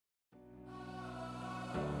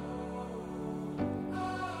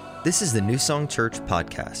This is the New Song Church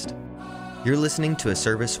podcast. You're listening to a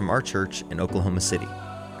service from our church in Oklahoma City.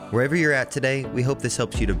 Wherever you're at today, we hope this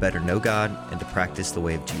helps you to better know God and to practice the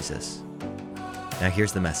way of Jesus. Now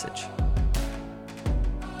here's the message.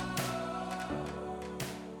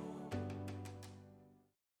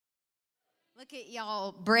 Look at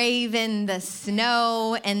y'all braving the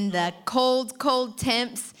snow and the cold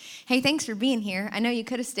temps. Hey, thanks for being here. I know you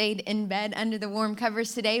could have stayed in bed under the warm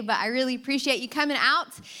covers today, but I really appreciate you coming out.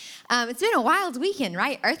 It's been a wild weekend,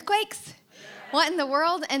 right? Earthquakes? What in the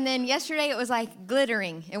world? And then yesterday it was like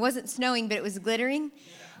glittering. It wasn't snowing, but it was glittering.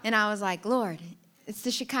 And I was like, Lord, it's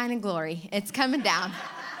the Shekinah glory. It's coming down.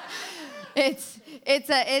 It's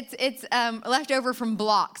left over from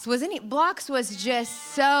Blocks. Blocks was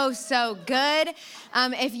just so good.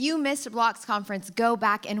 If you missed Blocks conference, go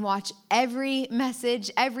back and watch every message,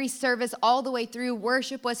 every service all the way through.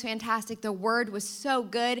 Worship was fantastic. The word was so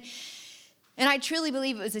good. And I truly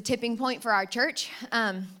believe it was a tipping point for our church.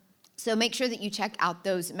 So make sure that you check out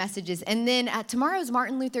those messages. And then tomorrow's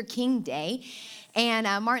Martin Luther King Day. And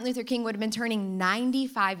Martin Luther King would have been turning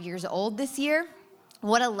 95 years old this year.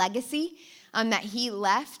 What a legacy that he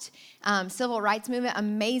left. Civil rights movement,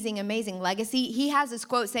 amazing legacy. He has this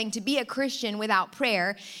quote saying, "To be a Christian without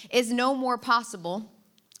prayer is no more possible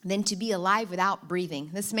than to be alive without breathing."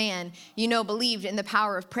 This man, believed in the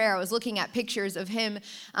power of prayer. I was looking at pictures of him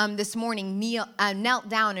this morning, knelt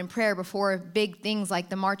down in prayer before big things like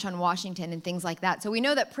the March on Washington and things like that. So we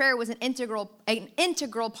know that prayer was an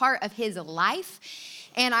integral part of his life.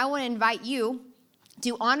 And I want to invite you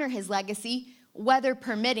to honor his legacy, weather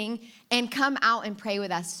permitting, and come out and pray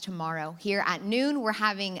with us tomorrow. Here at noon, we're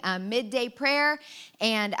having a midday prayer,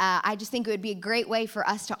 and I just think it would be a great way for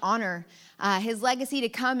us to honor his legacy, to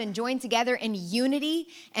come and join together in unity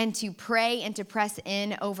and to pray and to press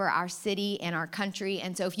in over our city and our country.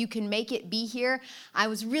 And so if you can make it, be here. I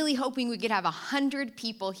was really hoping we could have 100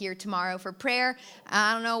 people here tomorrow for prayer.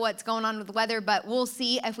 I don't know what's going on with the weather, but we'll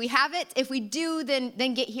see if we have it. If we do,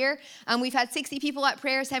 then get here. We've had 60 people at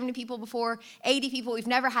prayer, 70 people before, 80 people. We've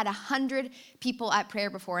never had 100 people at prayer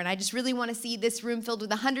before. And I just really want to see this room filled with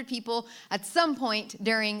 100 people at some point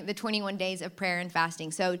during the 21 days of prayer and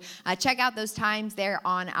fasting. So check out those times there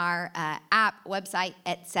on our app, website,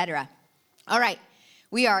 etc. All right,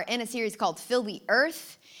 we are in a series called Fill the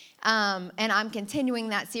Earth, and I'm continuing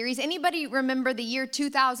that series. Anybody remember the year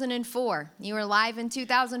 2004? You were alive in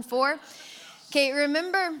 2004? Okay,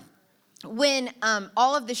 remember when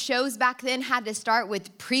all of the shows back then had to start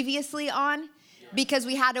with previously on? Because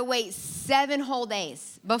we had to wait 7 whole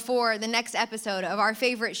days before the next episode of our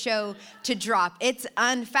favorite show to drop. It's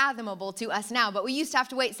unfathomable to us now, but we used to have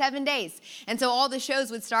to wait 7 days. And so all the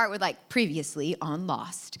shows would start with like previously on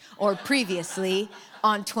Lost or previously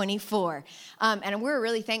on 24. And we're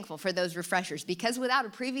really thankful for those refreshers, because without a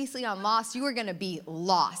previously on Lost, you were going to be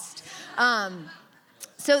lost.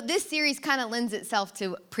 So this series kind of lends itself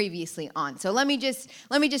to previously on. So let me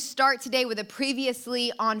just start today with a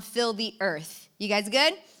previously on Fill the Earth. You guys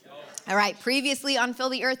good? All right, previously on Fill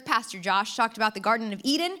the Earth, Pastor Josh talked about the Garden of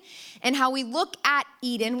Eden and how we look at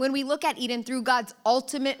Eden, when we look at Eden through God's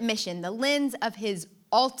ultimate mission, the lens of his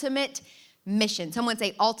ultimate mission. Someone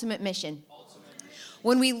say ultimate mission.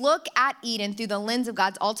 When we look at Eden through the lens of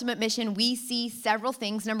God's ultimate mission, we see several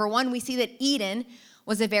things. Number one, we see that Eden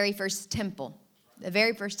was the very first temple. The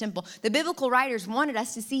very first temple. The biblical writers wanted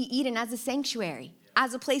us to see Eden as a sanctuary,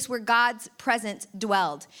 as a place where God's presence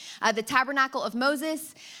dwelled. The tabernacle of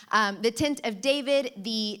Moses, the tent of David,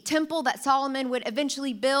 the temple that Solomon would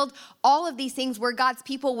eventually build, all of these things where God's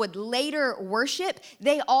people would later worship,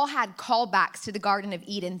 they all had callbacks to the Garden of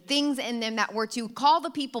Eden, things in them that were to call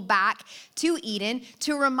the people back to Eden,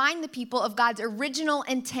 to remind the people of God's original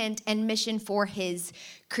intent and mission for his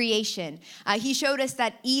creation. He showed us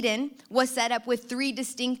that Eden was set up with 3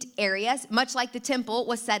 distinct areas, much like the temple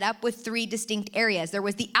was set up with 3 distinct areas. There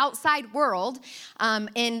was the outside world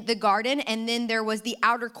in the garden, and then there was the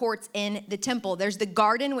outer courts in the temple. There's the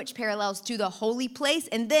garden, which parallels to the holy place,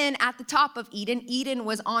 and then at the top of Eden, Eden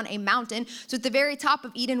was on a mountain. So at the very top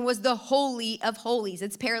of Eden was the Holy of Holies.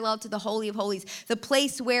 It's parallel to the Holy of Holies, the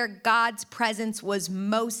place where God's presence was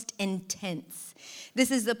most intense.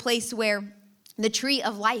 This is the place where the tree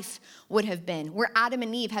of life would have been, where Adam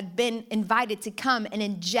and Eve had been invited to come and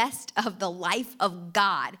ingest of the life of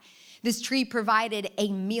God. This tree provided a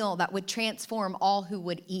meal that would transform all who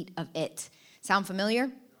would eat of it. Sound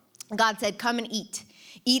familiar? God said, come and eat.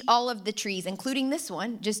 Eat all of the trees, including this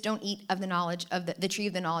one. Just don't eat of the knowledge of the tree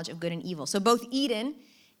of the knowledge of good and evil. So both Eden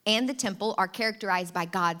and the temple are characterized by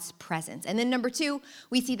God's presence. And then number 2,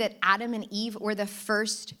 we see that Adam and Eve were the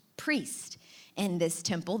first priests in this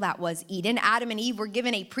temple that was Eden. Adam and Eve were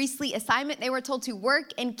given a priestly assignment. They were told to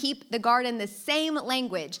work and keep the garden, the same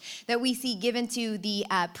language that we see given to the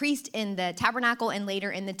priest in the tabernacle and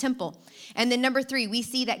later in the temple. And then number 3, we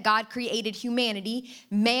see that God created humanity,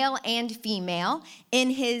 male and female, in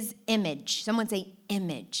his image. Someone say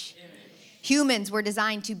image. Humans were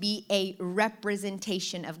designed to be a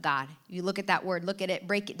representation of God. You look at that word, look at it,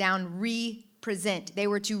 break it down, represent. They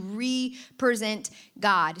were to represent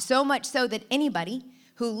God, so much so that anybody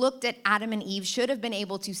who looked at Adam and Eve should have been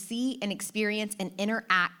able to see and experience and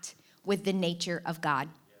interact with the nature of God.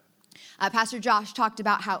 Pastor Josh talked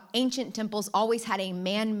about how ancient temples always had a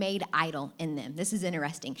man-made idol in them. This is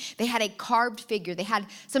interesting. They had a carved figure. They had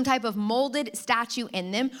some type of molded statue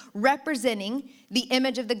in them representing the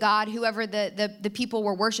image of the God, whoever the people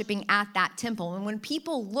were worshiping at that temple. And when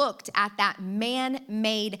people looked at that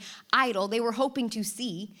man-made idol, they were hoping to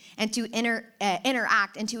see and to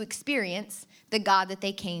interact and to experience the God that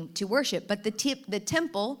they came to worship. But the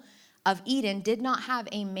temple of Eden did not have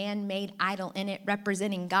a man-made idol in it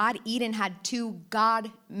representing God. Eden had 2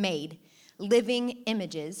 God-made living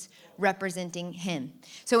images representing him.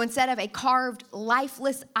 So instead of a carved,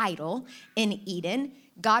 lifeless idol in Eden,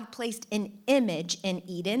 God placed an image in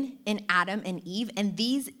Eden, in Adam and Eve, and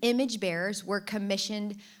these image bearers were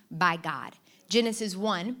commissioned by God. Genesis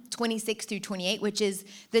 1:26-28, which is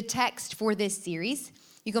the text for this series.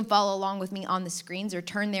 You can follow along with me on the screens or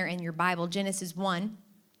turn there in your Bible. Genesis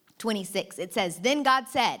 1:26. It says, "Then God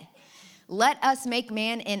said, let us make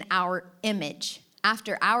man in our image,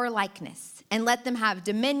 after our likeness, and let them have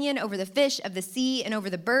dominion over the fish of the sea and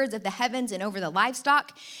over the birds of the heavens and over the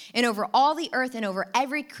livestock and over all the earth and over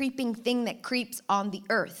every creeping thing that creeps on the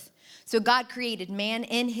earth." So God created man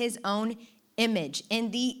in his own image.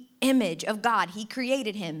 In the image of God, he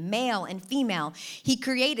created him, male and female. He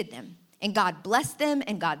created them. And God blessed them,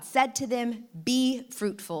 and God said to them, "Be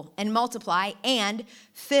fruitful and multiply and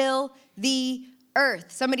fill the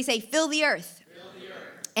earth." Somebody say, fill the earth. Fill the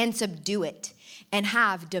earth. "And subdue it and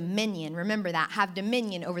have dominion." Remember that. Have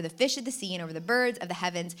dominion over the fish of the sea and over the birds of the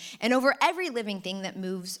heavens and over every living thing that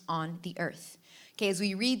moves on the earth. Okay, as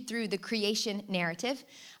we read through the creation narrative,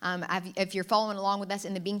 if you're following along with us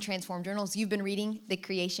in the Being Transformed journals, you've been reading the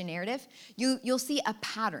creation narrative, you'll see a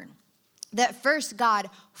pattern. That first God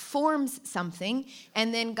forms something,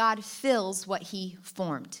 and then God fills what he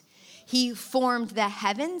formed. He formed the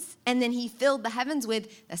heavens, and then he filled the heavens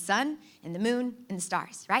with the sun and the moon and the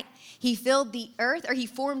stars, right? He filled the earth, or he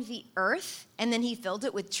formed the earth, and then he filled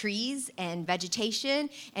it with trees and vegetation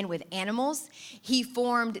and with animals. He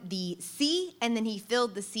formed the sea, and then he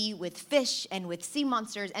filled the sea with fish and with sea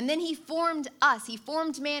monsters. And then he formed us. He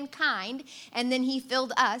formed mankind, and then he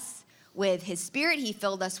filled us with his spirit. He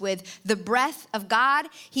filled us with the breath of God.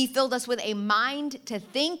 He filled us with a mind to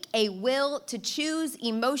think, a will to choose,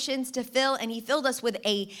 emotions to fill, and he filled us with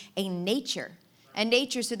a nature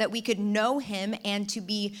so that we could know him and to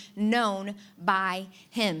be known by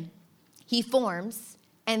him. He forms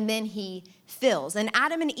and then he fills. And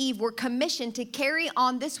Adam and Eve were commissioned to carry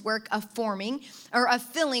on this work of forming or of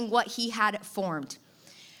filling what he had formed.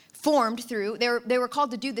 They were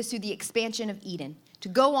called to do this through the expansion of Eden. To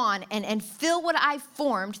go on and fill what I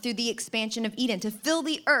formed through the expansion of Eden, to fill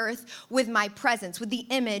the earth with my presence, with the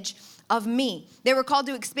image of me. They were called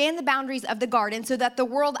to expand the boundaries of the garden so that the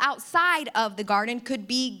world outside of the garden could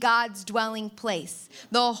be God's dwelling place.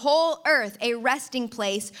 The whole earth, a resting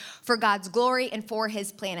place for God's glory and for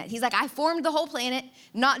his planet. He's like, I formed the whole planet,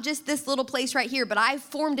 not just this little place right here, but I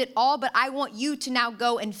formed it all, but I want you to now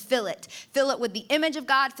go and fill it. Fill it with the image of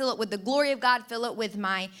God, fill it with the glory of God, fill it with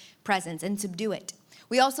my presence, and subdue it.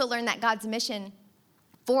 We also learned that God's mission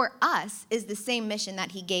for us is the same mission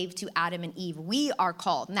that he gave to Adam and Eve. We are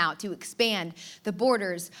called now to expand the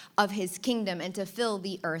borders of his kingdom and to fill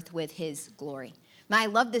the earth with his glory. And I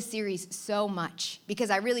love this series so much because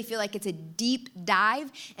I really feel like it's a deep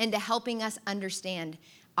dive into helping us understand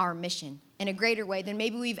our mission in a greater way than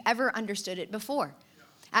maybe we've ever understood it before.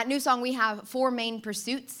 At New Song, we have 4 main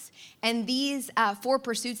pursuits, and these 4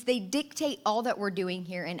 pursuits, they dictate all that we're doing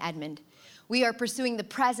here in Edmond. We are pursuing the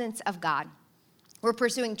presence of God. We're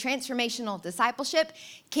pursuing transformational discipleship,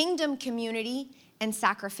 kingdom community, and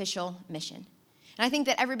sacrificial mission. And I think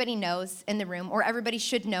that everybody knows in the room, or everybody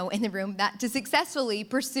should know in the room, that to successfully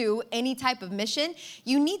pursue any type of mission,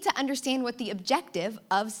 you need to understand what the objective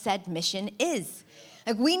of said mission is.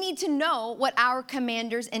 Like, we need to know what our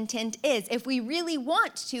commander's intent is. If we really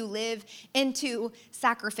want to live into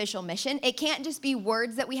sacrificial mission, it can't just be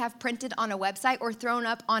words that we have printed on a website or thrown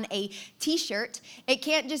up on a t-shirt. It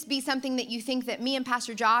can't just be something that you think that me and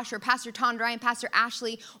Pastor Josh or Pastor Tondra and Pastor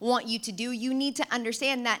Ashley want you to do. You need to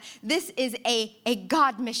understand that this is a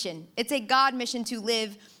God mission. It's a God mission to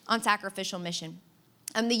live on sacrificial mission.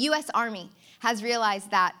 The U.S. Army has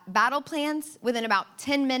realized that battle plans within about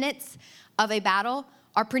 10 minutes of a battle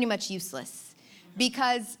are pretty much useless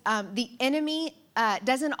because the enemy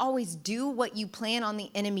doesn't always do what you plan on the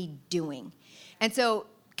enemy doing. And so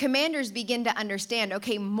commanders begin to understand,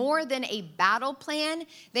 okay, more than a battle plan,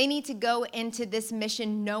 they need to go into this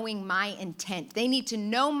mission knowing my intent. They need to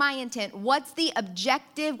know my intent. What's the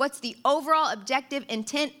objective? What's the overall objective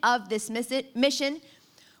intent of this mission?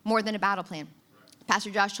 More than a battle plan. Pastor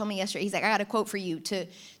Josh told me yesterday, he's like, I got a quote for you to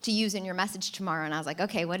use in your message tomorrow. And I was like,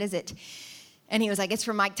 okay, what is it? And he was like, it's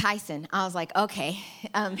from Mike Tyson. I was like, okay.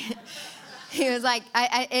 He was like,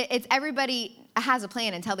 it's everybody has a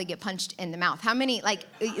plan until they get punched in the mouth. How many, like,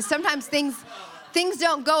 sometimes things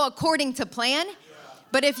don't go according to plan.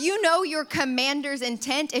 But if you know your commander's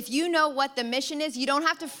intent, if you know what the mission is, you don't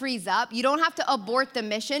have to freeze up. You don't have to abort the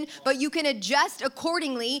mission, but you can adjust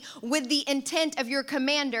accordingly with the intent of your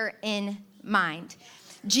commander in mind.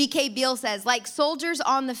 G.K. Beale says, like soldiers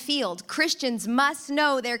on the field, Christians must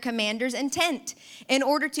know their commander's intent in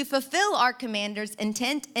order to fulfill our commander's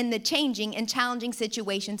intent in the changing and challenging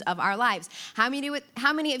situations of our lives. How many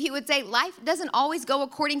of you would say life doesn't always go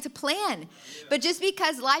according to plan? But just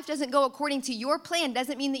because life doesn't go according to your plan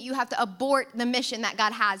doesn't mean that you have to abort the mission that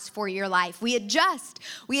God has for your life. We adjust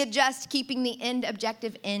keeping the end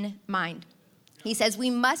objective in mind. He says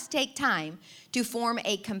we must take time to form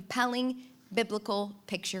a compelling biblical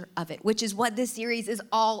picture of it, which is what this series is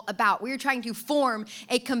all about. We're trying to form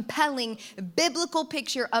a compelling biblical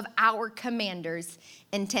picture of our commander's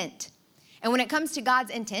intent. And when it comes to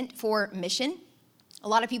God's intent for mission, a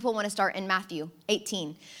lot of people want to start in Matthew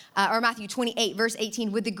 18, or Matthew 28, verse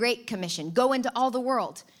 18, with the Great Commission. Go into all the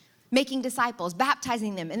world, making disciples,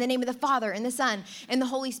 baptizing them in the name of the Father and the Son and the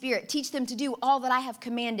Holy Spirit. Teach them to do all that I have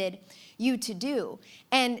commanded you to do.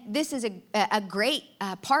 And this is a great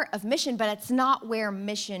part of mission, but it's not where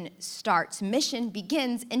mission starts. Mission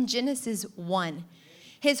begins in Genesis 1.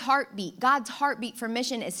 His heartbeat, God's heartbeat for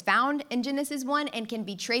mission is found in Genesis 1 and can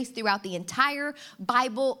be traced throughout the entire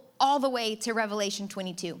Bible all the way to Revelation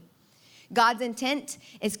 22. God's intent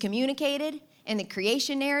is communicated in the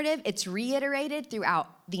creation narrative. It's reiterated throughout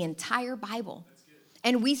the entire Bible.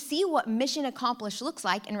 And we see what mission accomplished looks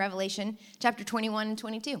like in Revelation chapter 21 and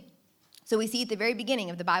 22. So we see at the very beginning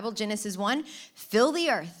of the Bible, Genesis 1, fill the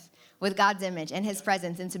earth with God's image and his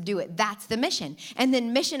presence and subdue it. That's the mission. And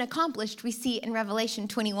then mission accomplished, we see in Revelation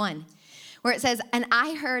 21, where it says, and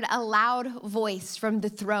I heard a loud voice from the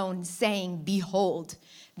throne saying, behold,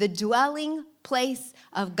 the dwelling place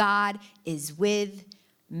of God is with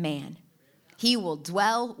man. He will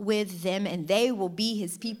dwell with them, and they will be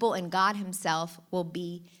his people, and God himself will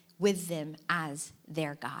be with them as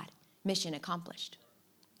their God. Mission accomplished.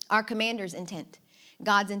 Our commander's intent,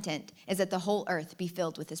 God's intent, is that the whole earth be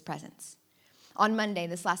filled with his presence. On Monday,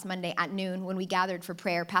 this last Monday at noon, when we gathered for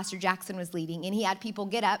prayer, Pastor Jackson was leading, and he had people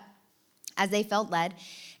get up as they felt led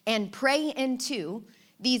and pray into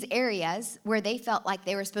these areas where they felt like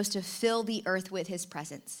they were supposed to fill the earth with his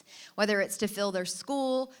presence, whether it's to fill their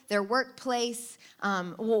school, their workplace,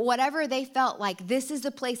 whatever they felt like, this is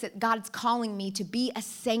the place that God's calling me to be a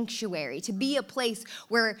sanctuary, to be a place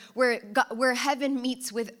where heaven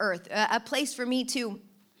meets with earth, a place for me to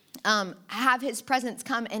have his presence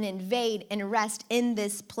come and invade and rest in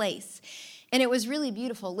this place. And it was really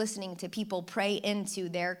beautiful listening to people pray into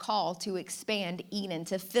their call to expand Eden,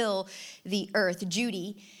 to fill the earth.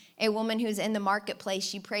 Judy, a woman who's in the marketplace,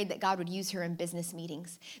 she prayed that God would use her in business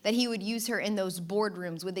meetings, that he would use her in those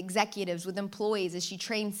boardrooms with executives, with employees as she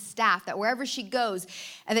trains staff, that wherever she goes,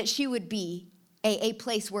 and that she would be a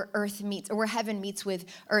place where earth meets, or where heaven meets with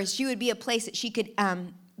earth. She would be a place that she could,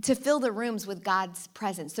 to fill the rooms with God's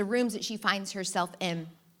presence, the rooms that she finds herself in.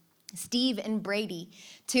 Steve and Brady,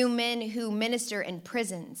 two men who minister in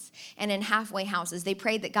prisons and in halfway houses, they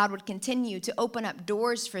prayed that God would continue to open up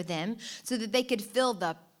doors for them so that they could fill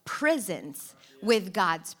the prisons with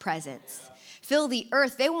God's presence. Fill the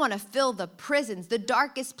earth. They want to fill the prisons, the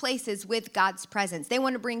darkest places, with God's presence. They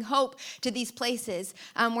want to bring hope to these places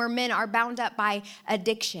where men are bound up by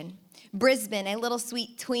addiction. Brisbane, a little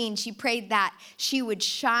sweet tween, she prayed that she would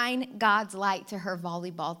shine God's light to her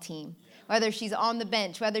volleyball team. whether she's on the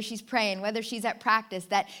bench, whether she's praying, whether she's at practice,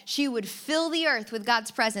 that she would fill the earth with God's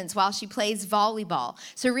presence while she plays volleyball.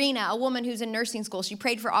 Serena, a woman who's in nursing school, she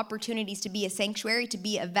prayed for opportunities to be a sanctuary, to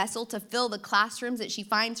be a vessel, to fill the classrooms that she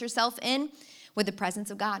finds herself in with the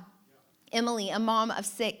presence of God. Emily, a mom of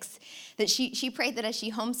 6, that she prayed that as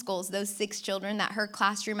she homeschools those 6 children, that her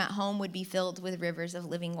classroom at home would be filled with rivers of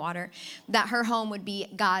living water, that her home would be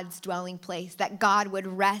God's dwelling place, that God would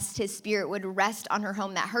rest, his spirit would rest on her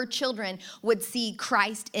home, that her children would see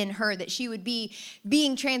Christ in her, that she would be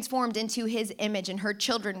being transformed into his image, and her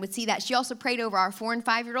children would see that. She also prayed over our 4 and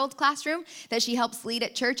 5-year-old classroom that she helps lead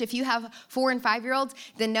at church. If you have 4 and 5-year-olds,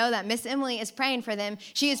 then know that Miss Emily is praying for them.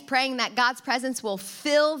 She is praying that God's presence will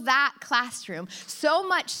fill that classroom, so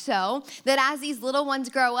much so that as these little ones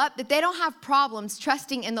grow up, that they don't have problems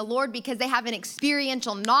trusting in the Lord because they have an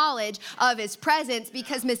experiential knowledge of his presence,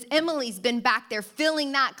 because Miss Emily's been back there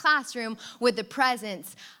filling that classroom with the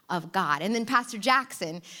presence of God. And then Pastor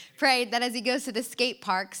Jackson prayed that as he goes to the skate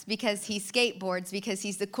parks, because he skateboards, because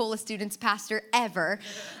he's the coolest students pastor ever,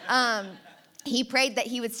 he prayed that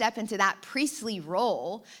he would step into that priestly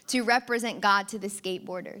role to represent God to the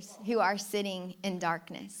skateboarders who are sitting in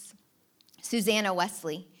darkness. Susanna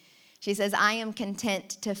Wesley, she says, I am content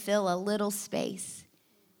to fill a little space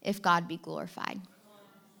if God be glorified.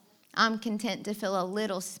 I'm content to fill a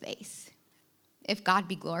little space if God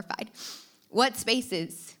be glorified. What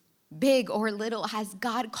spaces, big or little, has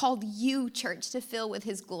God called you, church, to fill with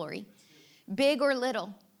his glory? Big or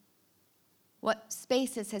little? What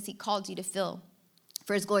spaces has he called you to fill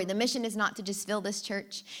for his glory? The mission is not to just fill this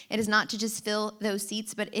church. It is not to just fill those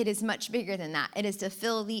seats, but it is much bigger than that. It is to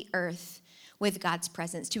fill the earth with God's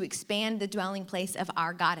presence, to expand the dwelling place of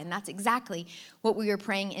our God. And that's exactly what we were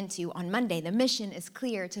praying into on Monday. The mission is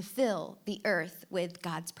clear: to fill the earth with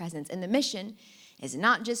God's presence. And the mission is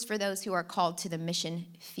not just for those who are called to the mission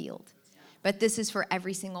field, but this is for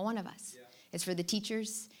every single one of us. It's for the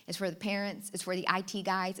teachers, it's for the parents, it's for the IT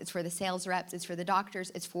guys, it's for the sales reps, it's for the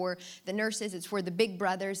doctors, it's for the nurses, it's for the big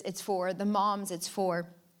brothers, it's for the moms, it's for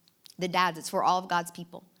the dads, it's for all of God's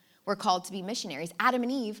people. We're called to be missionaries. Adam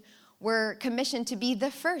and Eve were commissioned to be the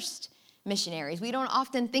first missionaries. We don't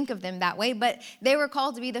often think of them that way, but they were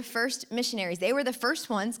called to be the first missionaries. They were the first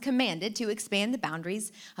ones commanded to expand the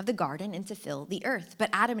boundaries of the garden and to fill the earth. But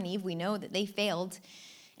Adam and Eve, we know that they failed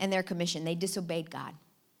in their commission. They disobeyed God.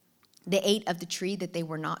 They ate of the tree that they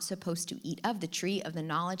were not supposed to eat of, the tree of the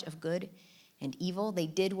knowledge of good and evil. They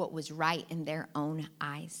did what was right in their own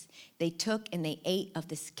eyes. They took and they ate of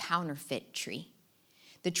this counterfeit tree,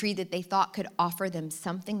 the tree that they thought could offer them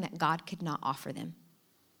something that God could not offer them.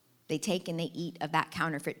 They take and they eat of that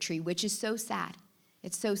counterfeit tree, which is so sad.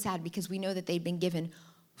 It's so sad because we know that they've been given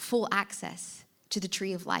full access to the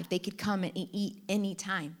tree of life. They could come and eat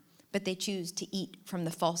anytime, but they choose to eat from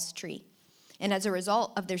the false tree. And as a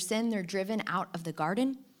result of their sin, they're driven out of the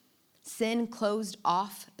garden. Sin closed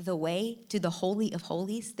off the way to the Holy of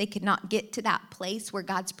Holies. They could not get to that place where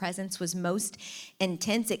God's presence was most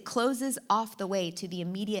intense. It closes off the way to the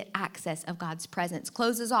immediate access of God's presence,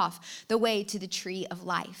 closes off the way to the tree of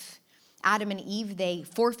life. Adam and Eve, they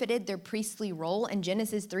forfeited their priestly role. And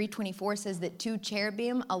Genesis 3:24 says that 2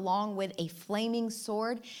 cherubim, along with a flaming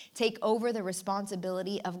sword, take over the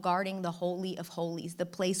responsibility of guarding the Holy of Holies, the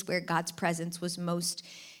place where God's presence was most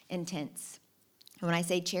intense. When I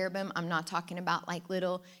say cherubim, I'm not talking about like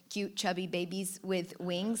little cute chubby babies with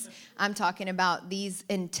wings. I'm talking about these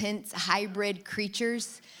intense hybrid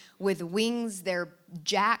creatures with wings. They're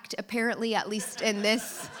jacked, apparently, at least in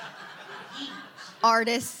this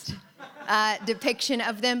artist depiction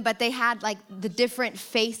of them. But they had like the different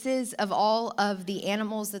faces of all of the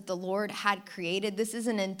animals that the Lord had created. This is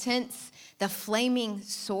an intense, the flaming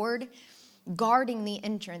sword guarding the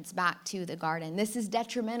entrance back to the garden. This is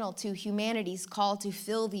detrimental to humanity's call to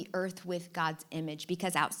fill the earth with God's image,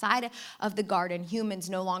 because outside of the garden, humans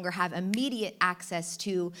no longer have immediate access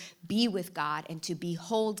to be with God and to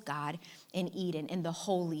behold God in Eden, in the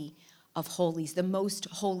Holy of Holies, the most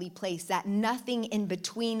holy place, that nothing in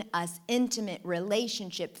between us, intimate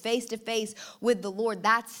relationship, face to face with the Lord,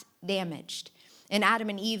 that's damaged. And Adam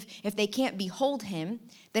and Eve, if they can't behold him,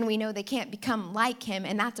 then we know they can't become like him.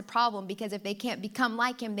 And that's a problem, because if they can't become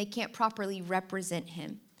like him, they can't properly represent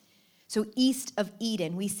him. So east of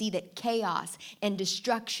Eden, we see that chaos and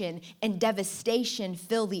destruction and devastation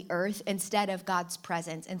fill the earth instead of God's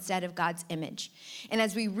presence, instead of God's image. And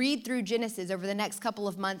as we read through Genesis over the next couple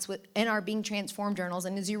of months in our Being Transformed journals,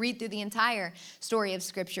 and as you read through the entire story of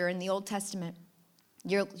Scripture in the Old Testament,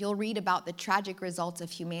 you'll read about the tragic results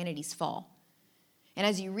of humanity's fall. And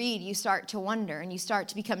as you read, you start to wonder and you start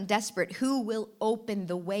to become desperate. Who will open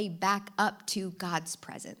the way back up to God's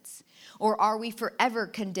presence? Or are we forever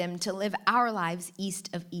condemned to live our lives east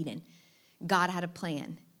of Eden? God had a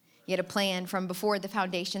plan. He had a plan from before the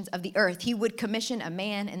foundations of the earth. He would commission a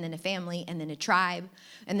man and then a family and then a tribe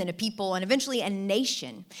and then a people and eventually a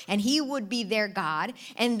nation. And he would be their God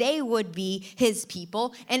and they would be his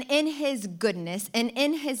people. And in his goodness and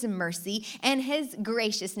in his mercy and his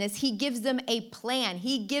graciousness, he gives them a plan.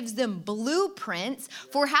 He gives them blueprints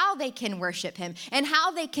for how they can worship him and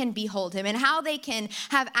how they can behold him and how they can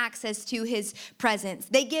have access to his presence.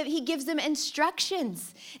 He gives them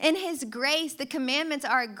instructions in his grace. The commandments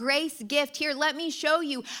are a grace gift. Here, let me show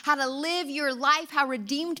you how to live your life, how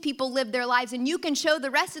redeemed people live their lives, and you can show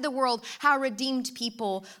the rest of the world how redeemed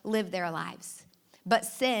people live their lives. But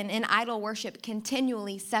sin and idol worship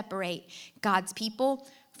continually separate God's people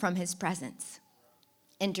from his presence.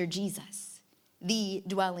 Enter Jesus, the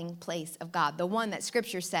dwelling place of God, the one that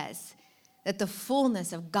Scripture says that the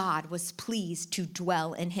fullness of God was pleased to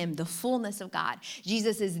dwell in him. The fullness of God.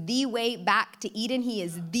 Jesus is the way back to Eden. He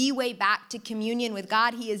is the way back to communion with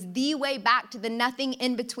God. He is the way back to the nothing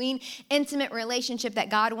in between intimate relationship that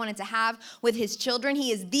God wanted to have with his children.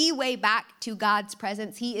 He is the way back to God's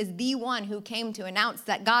presence. He is the one who came to announce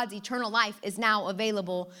that God's eternal life is now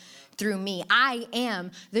available through me. I am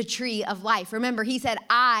the tree of life. Remember, he said,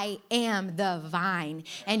 I am the vine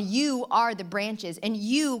and you are the branches and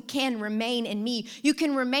you can remain in me. You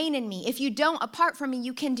can remain in me. If you don't, apart from me,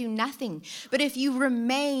 you can do nothing. But if you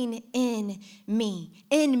remain in me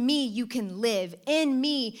you can live. In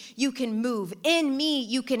me, you can move. In me,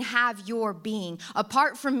 you can have your being.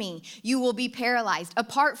 Apart from me, you will be paralyzed.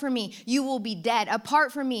 Apart from me, you will be dead.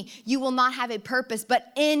 Apart from me, you will not have a purpose.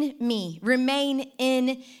 But in me, remain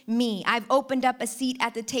in me. I've opened up a seat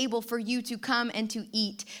at the table for you to come and to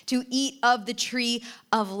eat of the tree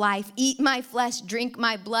of life. Eat my flesh, drink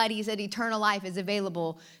my blood. He said eternal life is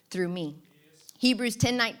available through me. Hebrews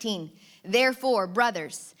 10:19. Therefore,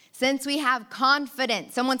 brothers, since we have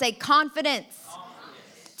confidence, someone say confidence,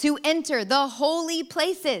 to enter the holy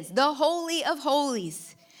places, the holy of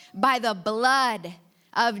holies, by the blood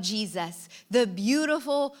of Jesus, the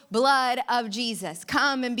beautiful blood of Jesus.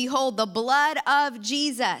 Come and behold the blood of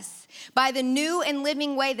Jesus by the new and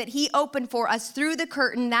living way that he opened for us through the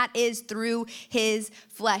curtain that is through his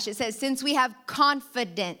flesh. It says, since we have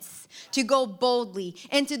confidence to go boldly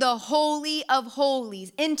into the holy of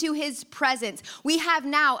holies, into his presence, we have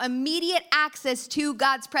now immediate access to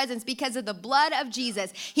God's presence because of the blood of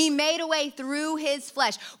Jesus. He made a way through his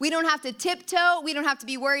flesh. We don't have to tiptoe. We don't have to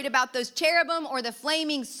be worried about those cherubim or the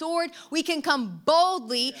flaming sword. We can come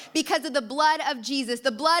boldly because of the blood of Jesus.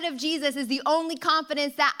 The blood of Jesus is the only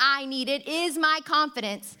confidence that I need. It is my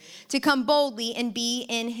confidence to come boldly and be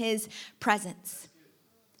in his presence.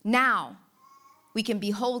 Now we can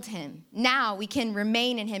behold him. Now we can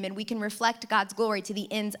remain in him and we can reflect God's glory to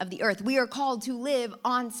the ends of the earth. We are called to live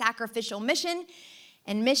on sacrificial mission.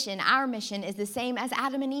 And our mission is the same as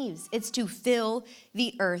Adam and Eve's. It's to fill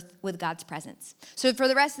the earth with God's presence. So for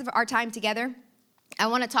the rest of our time together, I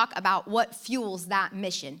want to talk about what fuels that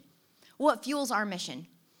mission. What fuels our mission?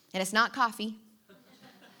 And it's not coffee,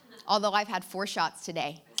 although I've had 4 shots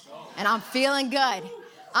today and I'm feeling good.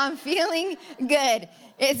 I'm feeling good.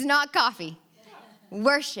 It's not coffee.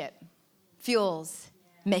 Worship fuels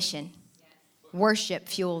mission. Worship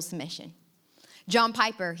fuels mission. John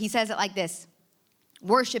Piper, he says it like this.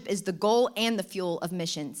 Worship is the goal and the fuel of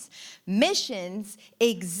missions. Missions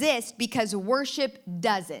exist because worship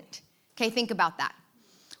doesn't. Okay, think about that.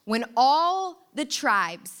 When all the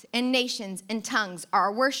tribes and nations and tongues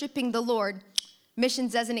are worshiping the Lord,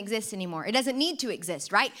 missions doesn't exist anymore. It doesn't need to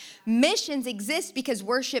exist, right? Missions exist because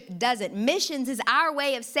worship doesn't. Missions is our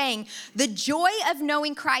way of saying the joy of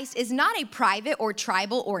knowing Christ is not a private or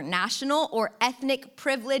tribal or national or ethnic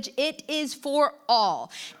privilege. It is for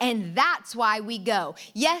all. And that's why we go.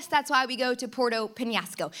 Yes, that's why we go to Puerto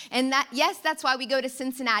Penasco. And that's why we go to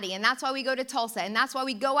Cincinnati. And that's why we go to Tulsa. And that's why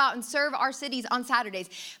we go out and serve our cities on Saturdays.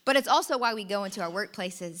 But it's also why we go into our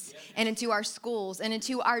workplaces and into our schools and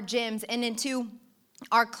into our gyms and into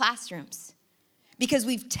our classrooms, because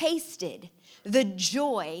we've tasted the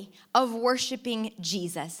joy of worshiping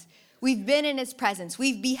Jesus. We've been in his presence.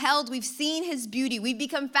 We've beheld, we've seen his beauty. We've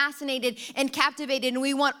become fascinated and captivated, and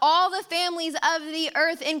we want all the families of the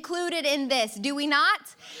earth included in this. Do we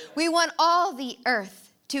not? We want all the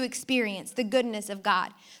earth to experience the goodness of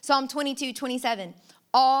God. Psalm 22:27.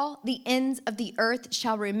 All the ends of the earth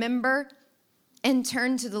shall remember and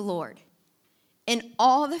turn to the Lord. And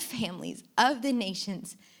all the families of the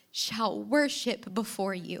nations shall worship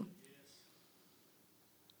before you.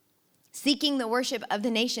 Seeking the worship of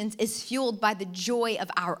the nations is fueled by the joy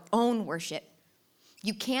of our own worship.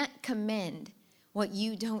 You can't commend what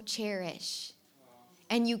you don't cherish.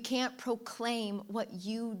 And you can't proclaim what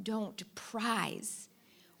you don't prize.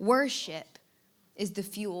 Worship is the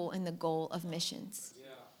fuel and the goal of missions.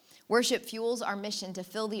 Worship fuels our mission to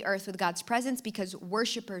fill the earth with God's presence because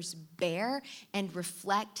worshipers bear and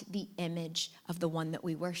reflect the image of the one that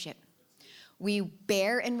we worship. We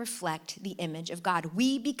bear and reflect the image of God.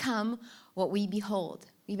 We become what we behold.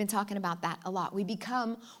 We've been talking about that a lot. We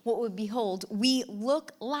become what we behold. We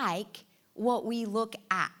look like what we look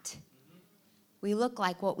at. We look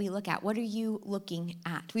like what we look at. What are you looking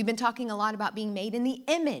at? We've been talking a lot about being made in the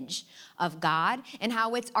image of God and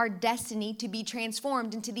how it's our destiny to be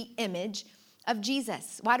transformed into the image of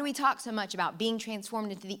Jesus. Why do we talk so much about being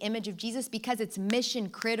transformed into the image of Jesus? Because it's mission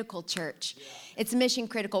critical, church. It's mission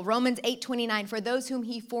critical. Romans 8:29, for those whom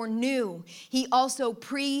he foreknew, he also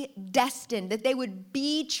predestined that they would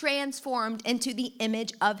be transformed into the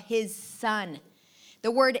image of his Son. The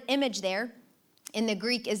word image there in the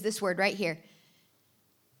Greek is this word right here.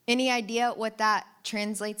 Any idea what that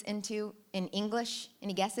translates into in English?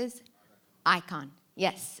 Any guesses? Icon.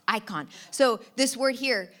 Yes, icon. So this word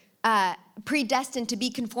here, predestined to be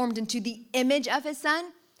conformed into the image of his Son,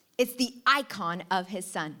 it's the icon of his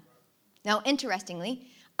Son. Now, interestingly,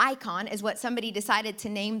 icon is what somebody decided to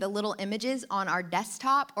name the little images on our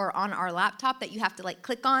desktop or on our laptop that you have to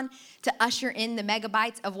click on to usher in the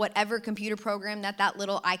megabytes of whatever computer program that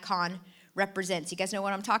little icon represents. You guys know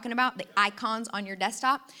what I'm talking about? The icons on your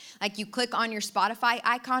desktop. You click on your Spotify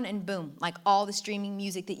icon and boom, all the streaming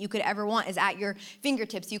music that you could ever want is at your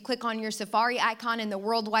fingertips. You click on your Safari icon and the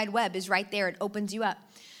World Wide Web is right there. It opens you up.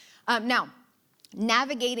 Now,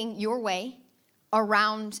 navigating your way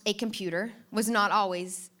around a computer was not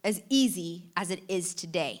always as easy as it is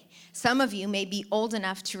today. Some of you may be old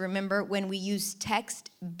enough to remember when we used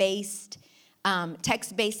text-based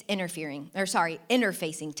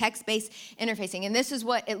interfacing. And this is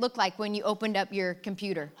what it looked like when you opened up your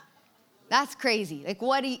computer. That's crazy.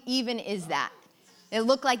 What even is that? It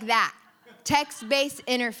looked like that. Text-based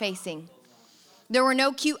interfacing. There were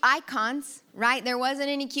no cute icons, right? There wasn't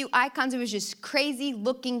any cute icons. It was just crazy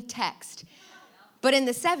looking text. But in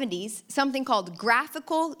the 70s, something called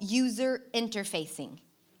graphical user interfacing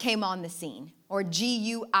came on the scene, or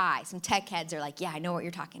GUI. Some tech heads are like, yeah, I know what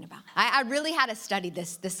you're talking about. I really had to study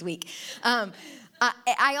this week.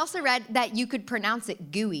 I also read that you could pronounce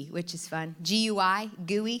it GUI, which is fun. GUI,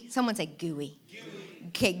 GUI. Someone say GUI.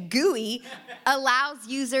 Okay, GUI allows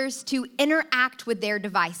users to interact with their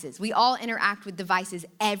devices. We all interact with devices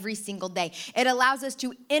every single day. It allows us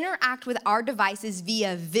to interact with our devices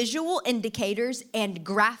via visual indicators and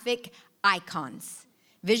graphic icons.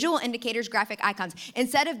 Visual indicators, graphic icons,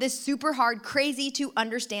 instead of this super hard, crazy to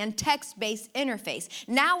understand text-based interface.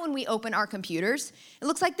 Now when we open our computers, it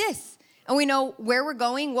looks like this. And we know where we're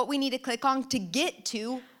going, what we need to click on to get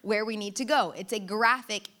to where we need to go. It's a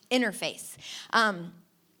graphic interface.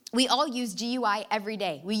 We all use GUI every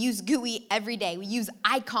day. We use GUI every day. We use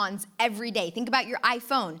icons every day. Think about your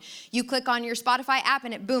iPhone. You click on your Spotify app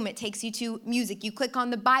and it takes you to music. You click on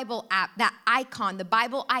the Bible app, that icon, the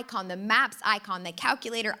Bible icon, the Maps icon, the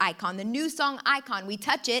calculator icon, the new song icon. We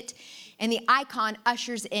touch it and the icon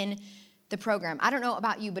ushers in the program. I don't know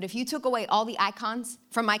about you, but if you took away all the icons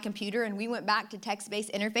from my computer and we went back to text-based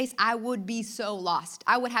interface, I would be so lost.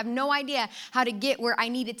 I would have no idea how to get where I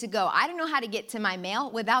needed to go. I don't know how to get to my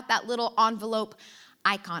mail without that little envelope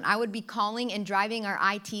icon. I would be calling and driving our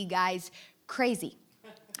IT guys crazy.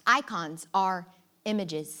 Icons are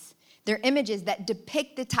images. They're images that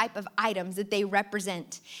depict the type of items that they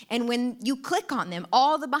represent. And when you click on them,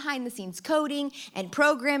 all the behind the scenes coding and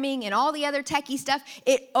programming and all the other techie stuff,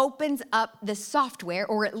 it opens up the software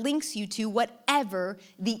or it links you to whatever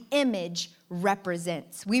the image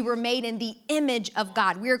represents. We were made in the image of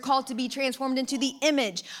God. We are called to be transformed into the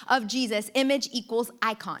image of Jesus. Image equals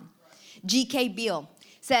icon. G.K. Beale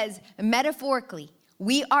says, metaphorically,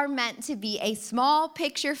 we are meant to be a small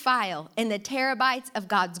picture file in the terabytes of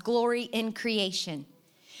God's glory in creation.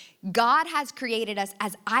 God has created us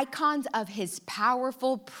as icons of his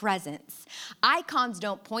powerful presence. Icons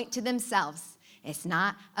don't point to themselves. It's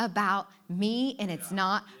not about me and it's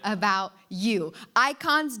not about you.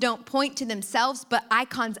 Icons don't point to themselves, but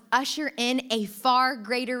icons usher in a far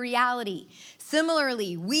greater reality.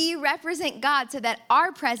 Similarly, we represent God so that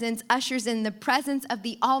our presence ushers in the presence of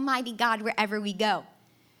the Almighty God wherever we go.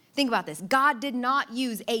 Think about this. God did not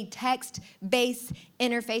use a text-based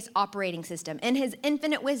interface operating system. In his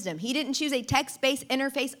infinite wisdom, he didn't choose a text-based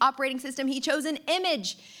interface operating system. He chose an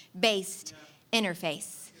image-based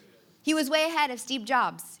interface. He was way ahead of Steve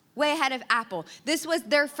Jobs. way ahead of Apple. This was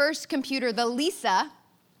their first computer, the Lisa.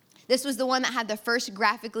 This was the one that had the first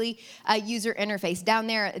graphically user interface. Down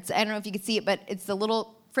there, I don't know if you can see it, but it's the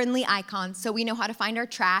little friendly icons, so we know how to find our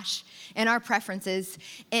trash and our preferences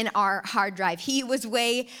in our hard drive. He was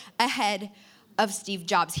way ahead of Steve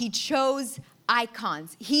Jobs. He chose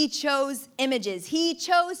icons. He chose images. He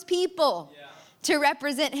chose people to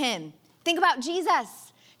represent him. Think about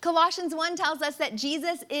Jesus. Colossians 1 tells us that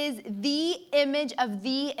Jesus is the image of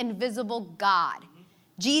the invisible God.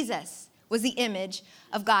 Jesus was the image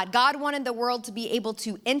of God. God wanted the world to be able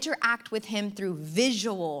to interact with him through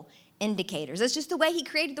visual indicators. That's just the way he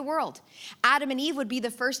created the world. Adam and Eve would be the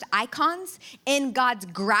first icons in God's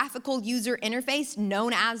graphical user interface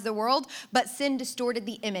known as the world, but sin distorted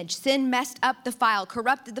the image. Sin messed up the file,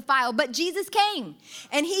 corrupted the file, but Jesus came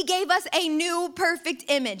and he gave us a new perfect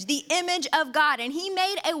image, the image of God, and he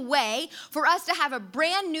made a way for us to have a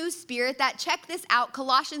brand new spirit that, check this out,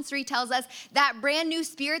 Colossians 3 tells us that brand new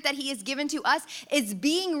spirit that he has given to us is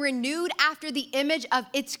being renewed after the image of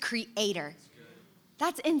its creator.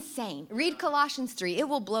 That's insane. Read Colossians 3. It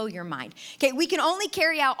will blow your mind. Okay, we can only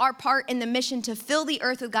carry out our part in the mission to fill the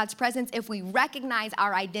earth with God's presence if we recognize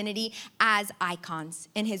our identity as icons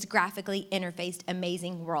in his graphically interfaced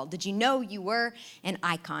amazing world. Did you know you were an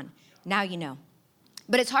icon? Now you know.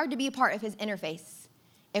 But it's hard to be a part of his interface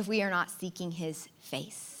if we are not seeking his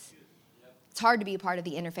face. It's hard to be a part of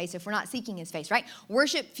the interface if we're not seeking his face, right?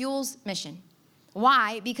 Worship fuels mission.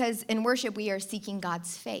 Why? Because in worship we are seeking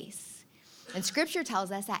God's face. And scripture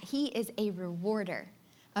tells us that he is a rewarder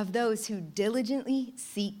of those who diligently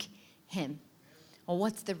seek him. Well,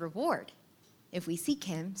 what's the reward? If we seek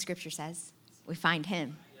him, scripture says, we find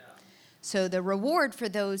him. So the reward for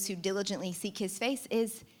those who diligently seek his face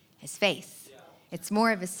is his face. It's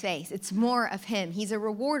more of his face. It's more of him. He's a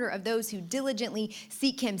rewarder of those who diligently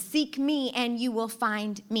seek him. Seek me and you will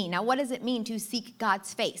find me. Now, what does it mean to seek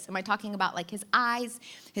God's face? Am I talking about like his eyes,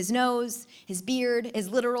 his nose, his beard, his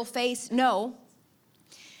literal face? No.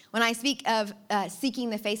 When I speak of seeking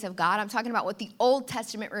the face of God, I'm talking about what the Old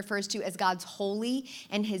Testament refers to as God's holy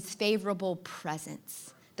and his favorable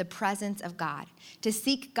presence. The presence of God. To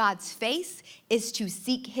seek God's face is to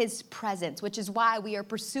seek his presence, which is why we are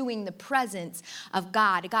pursuing the presence of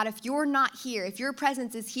God. God, if you're not here, if your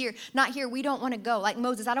presence is here, not here, we don't want to go. Like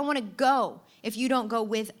Moses, I don't want to go if you don't go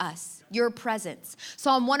with us, your presence.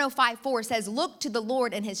 Psalm 105:4 says, look to the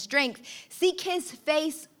Lord and his strength. Seek his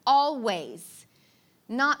face always,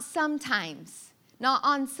 not sometimes. Not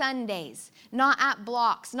on Sundays, not at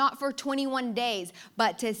blocks, not for 21 days,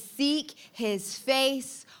 but to seek his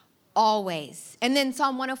face always. And then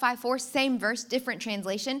Psalm 105:4, same verse, different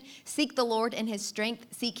translation. Seek the Lord in his strength,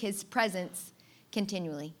 seek his presence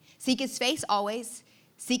continually. Seek his face always,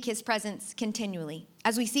 seek his presence continually.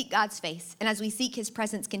 As we seek God's face and as we seek his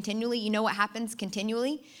presence continually, you know what happens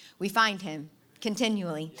continually? We find him.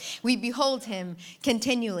 Continually. We behold him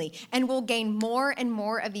continually, and we'll gain more and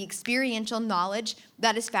more of the experiential knowledge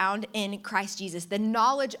that is found in Christ Jesus. The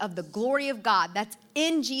knowledge of the glory of God that's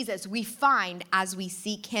in Jesus we find as we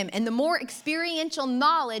seek him. And the more experiential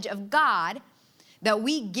knowledge of God that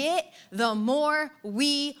we get, the more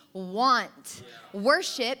we want.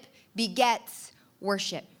 Worship begets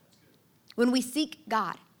worship. When we seek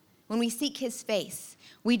God, when we seek his face,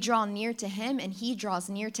 we draw near to him and he draws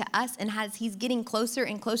near to us. And as he's getting closer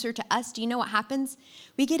and closer to us, do you know what happens?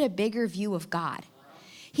 We get a bigger view of God.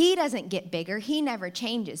 He doesn't get bigger. He never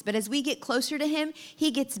changes. But as we get closer to him,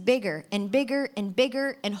 he gets bigger and bigger and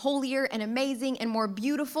bigger and holier and amazing and more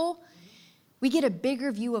beautiful. We get a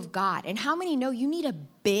bigger view of God. And how many know you need a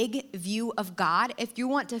big view of God if you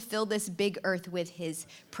want to fill this big earth with his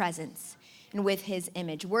presence and with his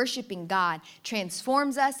image? Worshiping God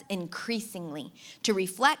transforms us increasingly to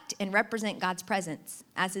reflect and represent God's presence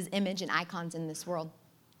as his image and icons in this world.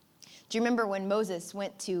 Do you remember when Moses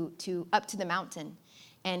went up to the mountain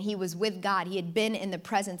and he was with God? He had been in the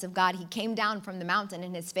presence of God. He came down from the mountain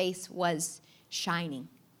and his face was shining.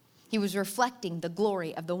 He was reflecting the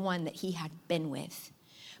glory of the one that he had been with.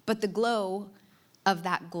 But the glow of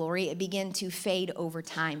that glory, it began to fade over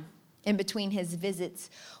time. In between his visits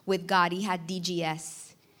with God, he had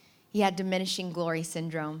DGS. He had diminishing glory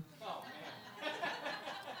syndrome.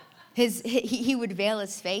 He would veil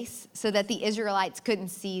his face so that the Israelites couldn't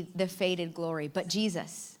see the faded glory. But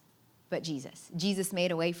Jesus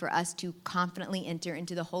made a way for us to confidently enter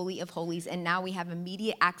into the Holy of Holies. And now we have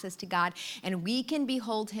immediate access to God. And we can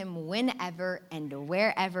behold him whenever and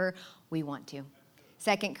wherever we want to.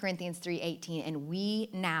 2 Corinthians 3:18, and we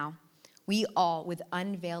we all, with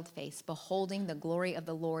unveiled face, beholding the glory of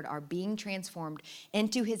the Lord, are being transformed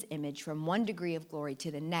into his image from one degree of glory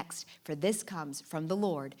to the next. For this comes from the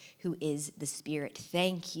Lord, who is the Spirit.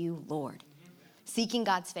 Thank you, Lord. Seeking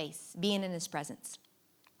God's face, being in his presence.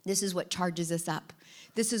 This is what charges us up.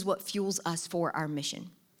 This is what fuels us for our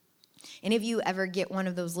mission. Any of you ever get one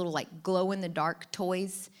of those little like glow-in-the-dark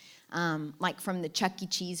toys, like from the Chuck E.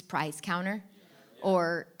 Cheese prize counter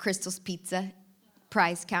or Crystal's Pizza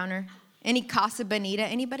prize counter? Any Casa Bonita?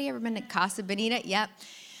 Anybody ever been to Casa Bonita? Yep.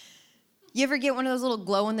 You ever get one of those little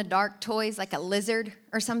glow-in-the-dark toys, like a lizard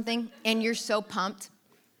or something, and you're so pumped?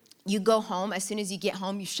 You go home. As soon as you get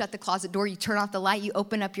home, you shut the closet door, you turn off the light, you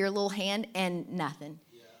open up your little hand, and nothing.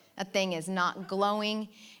 That thing is not glowing.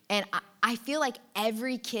 And I feel like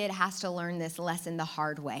every kid has to learn this lesson the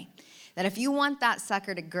hard way. That if you want that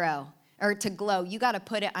sucker to grow or to glow, you got to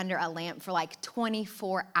put it under a lamp for like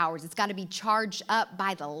 24 hours. It's got to be charged up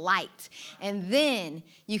by the light. And then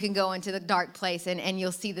you can go into the dark place and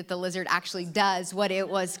you'll see that the lizard actually does what it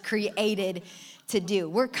was created to do.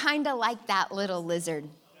 We're kind of like that little lizard.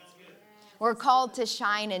 We're called to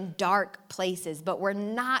shine in dark places, but we're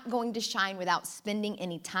not going to shine without spending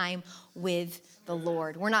any time with the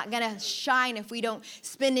Lord. We're not going to shine if we don't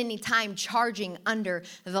spend any time charging under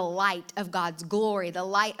the light of God's glory, the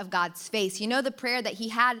light of God's face. You know the prayer that he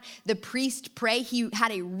had the priest pray? He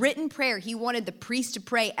had a written prayer he wanted the priest to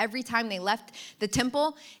pray every time they left the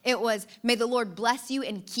temple. It was, may the Lord bless you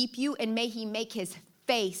and keep you, and may he make his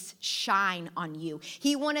face shine on you.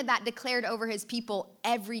 He wanted that declared over his people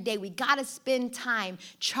every day. We got to spend time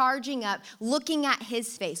charging up, looking at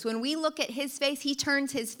his face. When we look at his face, he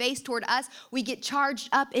turns his face toward us. We get charged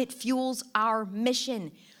up. It fuels our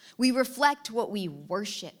mission. We reflect what we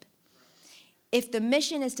worship. If the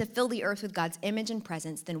mission is to fill the earth with God's image and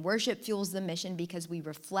presence, then worship fuels the mission because we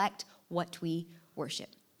reflect what we worship.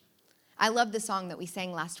 I love the song that we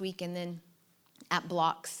sang last week and then at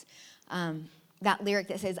Blocks. That lyric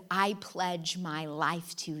that says, I pledge my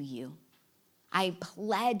life to you. I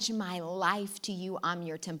pledge my life to you, I'm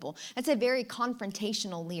your temple. That's a very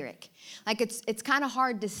confrontational lyric. Like it's kind of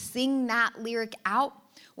hard to sing that lyric out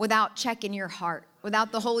without checking your heart,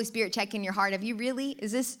 without the Holy Spirit checking your heart. Did you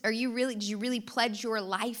really pledge your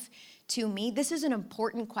life to me? This is an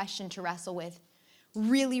important question to wrestle with.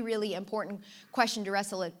 Really, really important question to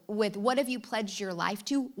wrestle with. What have you pledged your life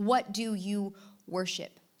to? What do you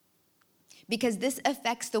worship? Because this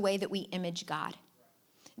affects the way that we image God.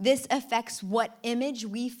 This affects what image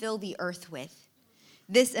we fill the earth with.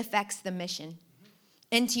 This affects the mission.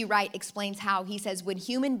 N.T. Wright explains how. He says, when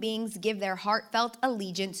human beings give their heartfelt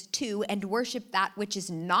allegiance to and worship that which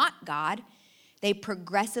is not God, they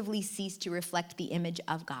progressively cease to reflect the image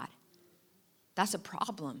of God. That's a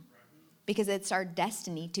problem. Because it's our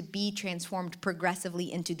destiny to be transformed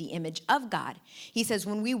progressively into the image of God. He says,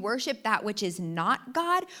 when we worship that which is not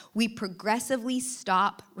God, we progressively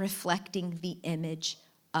stop reflecting the image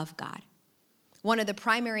of God. One of the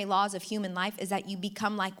primary laws of human life is that you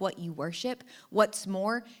become like what you worship. What's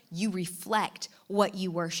more, you reflect what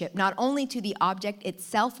you worship, not only to the object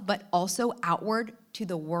itself, but also outward to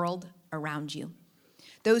the world around you.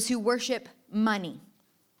 Those who worship money,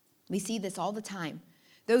 we see this all the time.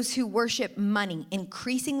 Those who worship money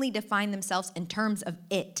increasingly define themselves in terms of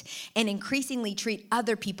it and increasingly treat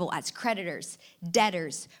other people as creditors,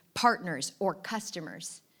 debtors, partners, or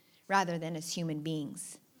customers rather than as human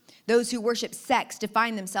beings. Those who worship sex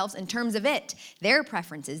define themselves in terms of it, their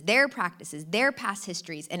preferences, their practices, their past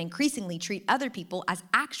histories, and increasingly treat other people as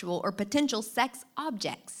actual or potential sex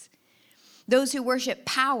objects. Those who worship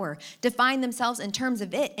power define themselves in terms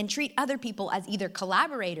of it and treat other people as either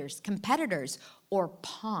collaborators, competitors, or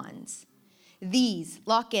pawns. These,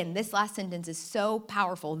 lock in, this last sentence is so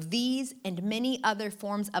powerful. These and many other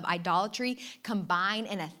forms of idolatry combine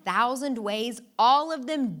in 1,000 ways, all of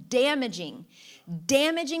them damaging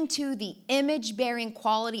to the image-bearing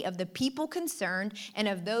quality of the people concerned and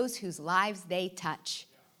of those whose lives they touch.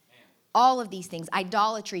 All of these things,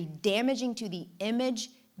 idolatry, damaging to the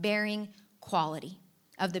image-bearing quality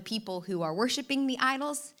of the people who are worshiping the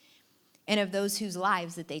idols and of those whose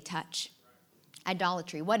lives that they touch.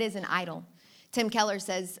 Idolatry. What is an idol? Tim Keller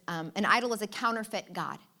says an idol is a counterfeit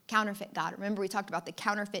God. Counterfeit God. Remember we talked about the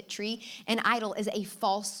counterfeit tree? An idol is a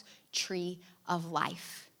false tree of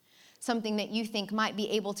life. Something that you think might be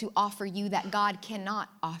able to offer you that God cannot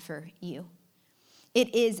offer you.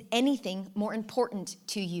 It is anything more important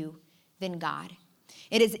to you than God.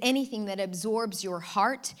 It is anything that absorbs your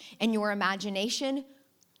heart and your imagination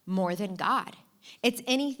more than God. It's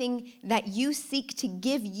anything that you seek to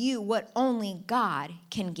give you what only God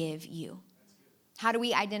can give you. How do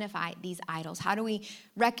we identify these idols? How do we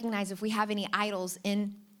recognize if we have any idols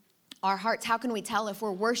in our hearts? How can we tell if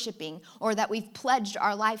we're worshiping or that we've pledged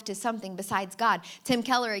our life to something besides God? Tim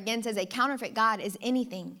Keller again says, a counterfeit God is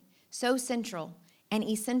anything so central and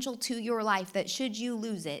essential to your life that should you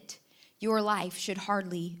lose it, your life should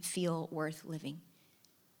hardly feel worth living.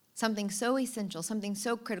 Something so essential, something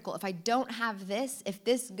so critical. If I don't have this, if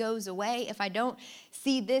this goes away, if I don't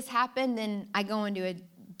see this happen, then I go into a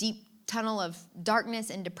deep tunnel of darkness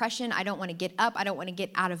and depression. I don't want to get up. I don't want to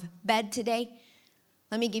get out of bed today.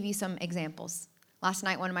 Let me give you some examples. Last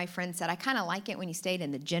night, one of my friends said, I kind of like it when you stayed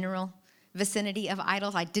in the general vicinity of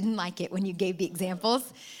idols. I didn't like it when you gave the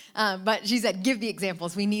examples. But she said, give the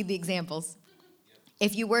examples. We need the examples.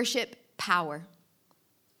 If you worship power,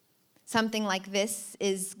 something like this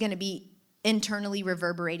is going to be internally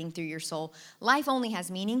reverberating through your soul. Life only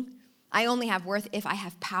has meaning. I only have worth if I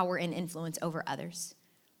have power and influence over others.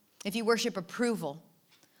 If you worship approval,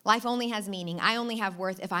 life only has meaning. I only have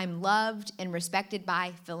worth if I'm loved and respected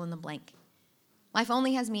by fill in the blank. Life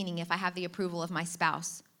only has meaning if I have the approval of my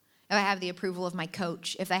spouse, if I have the approval of my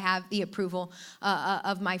coach, if I have the approval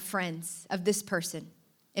of my friends, of this person.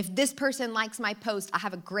 If this person likes my post, I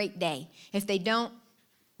have a great day. If they don't,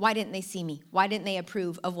 why didn't they see me? Why didn't they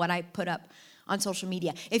approve of what I put up on social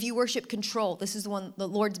media? If you worship control, this is the one the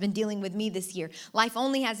Lord's been dealing with me this year. Life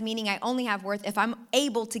only has meaning. I only have worth if I'm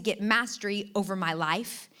able to get mastery over my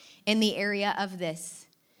life in the area of this,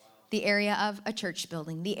 the area of a church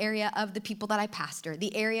building, the area of the people that I pastor,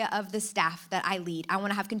 the area of the staff that I lead. I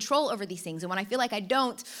want to have control over these things. And when I feel like I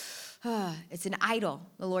don't, it's an idol.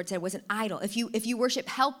 The Lord said it was an idol. If you worship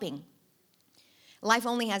helping, life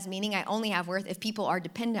only has meaning. I only have worth if people are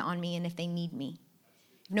dependent on me and if they need me.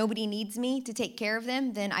 If nobody needs me to take care of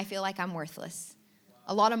them, then I feel like I'm worthless.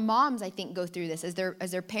 A lot of moms, I think, go through this as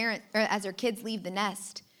their parent or as their kids leave the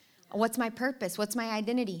nest. What's my purpose? What's my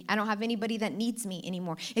identity? I don't have anybody that needs me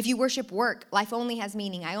anymore. If you worship work, life only has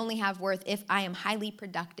meaning. I only have worth if I am highly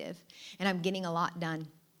productive and I'm getting a lot done.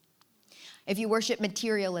 If you worship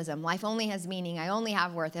materialism, life only has meaning. I only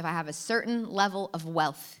have worth if I have a certain level of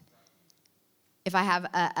wealth. If I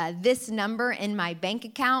have this number in my bank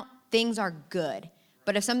account, things are good.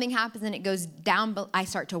 But if something happens and it goes down, I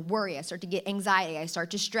start to worry. I start to get anxiety. I start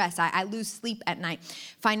to stress. I lose sleep at night.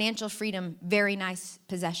 Financial freedom, very nice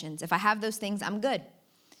possessions. If I have those things, I'm good.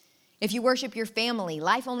 If you worship your family,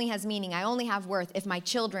 life only has meaning. I only have worth if my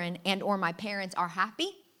children and or my parents are happy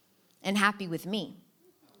and happy with me.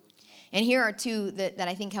 And here are two that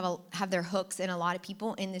I think have their hooks in a lot of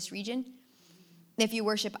people in this region. If you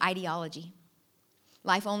worship ideology,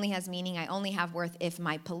 life only has meaning. I only have worth if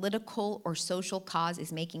my political or social cause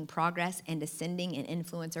is making progress and ascending in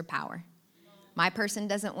influence or power. My person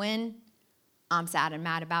doesn't win, I'm sad and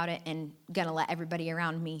mad about it and gonna let everybody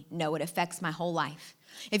around me know it affects my whole life.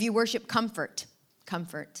 If you worship comfort.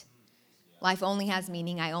 Life only has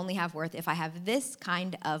meaning. I only have worth if I have this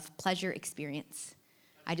kind of pleasure experience.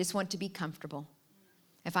 I just want to be comfortable.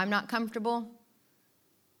 If I'm not comfortable,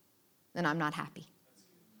 then I'm not happy.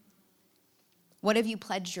 What have you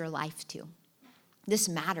pledged your life to? This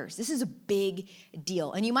matters. This is a big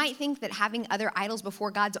deal. And you might think that having other idols before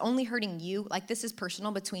God's only hurting you, like this is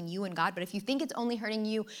personal between you and God, but if you think it's only hurting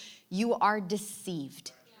you, you are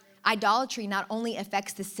deceived. Idolatry not only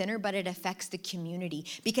affects the sinner, but it affects the community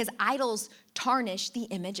because idols tarnish the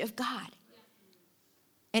image of God.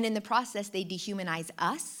 And in the process, they dehumanize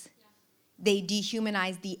us. They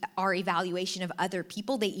dehumanize our evaluation of other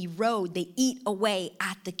people. They erode, they eat away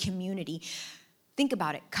at the community. Think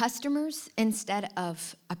about it. Customers instead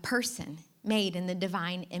of a person made in the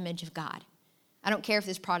divine image of God. I don't care if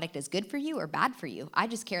this product is good for you or bad for you. I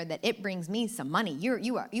just care that it brings me some money.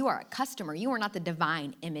 You are a customer. You are not the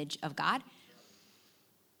divine image of God.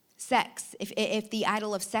 Sex, if the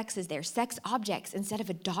idol of sex is there, sex objects instead of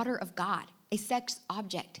a daughter of God, a sex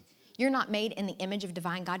object. You're not made in the image of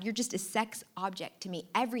divine God. You're just a sex object to me.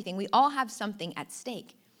 Everything. We all have something at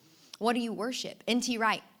stake. What do you worship? N.T.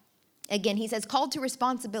 Wright. Again, he says, called to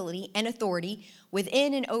responsibility and authority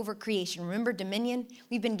within and over creation. Remember dominion?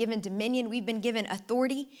 We've been given dominion. We've been given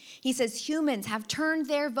authority. He says humans have turned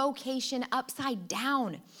their vocation upside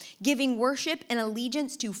down, giving worship and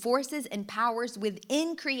allegiance to forces and powers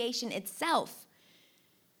within creation itself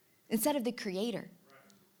instead of the creator.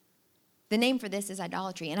 The name for this is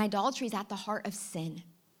idolatry, and idolatry is at the heart of sin.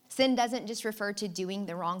 Sin doesn't just refer to doing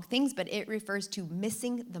the wrong things, but it refers to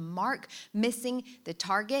missing the mark, missing the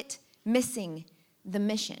target, missing the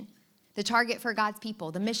mission. The target for God's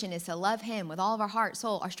people, the mission is to love him with all of our heart,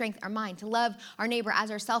 soul, our strength, our mind, to love our neighbor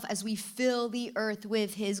as ourselves as we fill the earth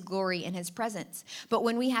with his glory and his presence. But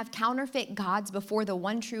when we have counterfeit gods before the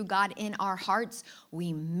one true God in our hearts,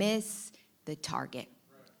 we miss the target.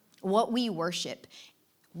 What we worship,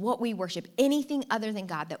 anything other than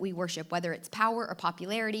God that we worship, whether it's power or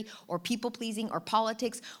popularity or people pleasing or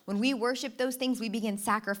politics, when we worship those things, we begin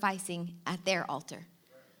sacrificing at their altar.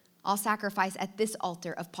 I'll sacrifice at this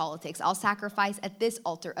altar of politics. I'll sacrifice at this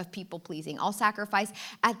altar of people pleasing. I'll sacrifice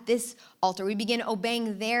at this altar. We begin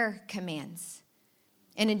obeying their commands.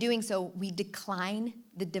 And in doing so, we decline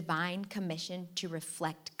the divine commission to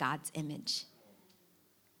reflect God's image.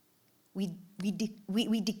 We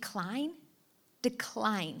decline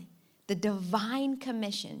the divine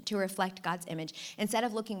commission to reflect God's image. Instead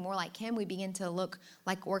of looking more like him, we begin to look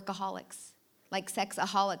like workaholics, like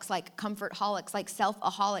sexaholics, like comfortholics, like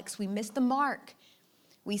self-aholics. We miss the mark.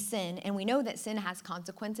 We sin, and we know that sin has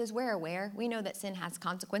consequences. We're aware. We know that sin has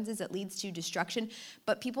consequences. It leads to destruction.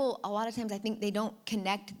 But people, a lot of times, I think they don't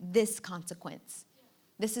connect this consequence.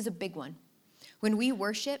 This is a big one. When we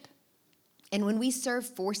worship and when we serve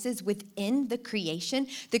forces within the creation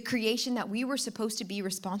that we were supposed to be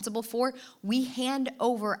responsible for, we hand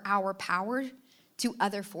over our power to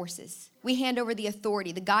other forces. We hand over the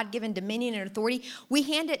authority, the God-given dominion and authority. We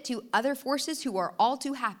hand it to other forces who are all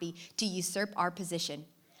too happy to usurp our position.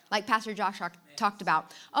 Like Pastor Josh talked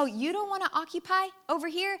about, oh, you don't want to occupy over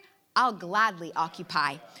here? I'll gladly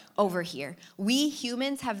occupy over here. We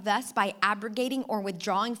humans have thus, by abrogating or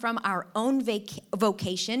withdrawing from our own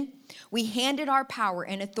vocation, we handed our power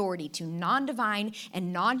and authority to non-divine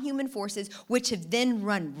and non-human forces, which have then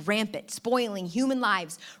run rampant, spoiling human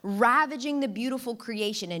lives, ravaging the beautiful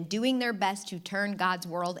creation, and doing their best to turn God's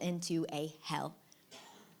world into a hell.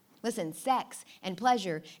 Listen, sex and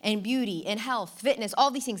pleasure and beauty and health, fitness,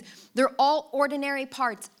 all these things, they're all ordinary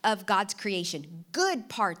parts of God's creation, good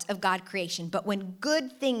parts of God's creation. But when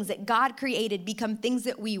good things that God created become things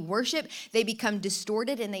that we worship, they become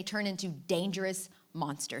distorted and they turn into dangerous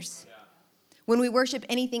monsters. Yeah. When we worship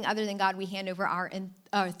anything other than God, we hand over our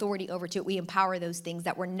authority over to it. We empower those things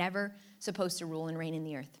that were never supposed to rule and reign in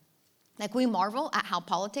the earth. Like, we marvel at how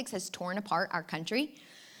politics has torn apart our country.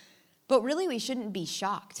 But really, we shouldn't be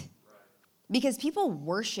shocked, because people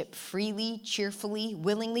worship freely, cheerfully,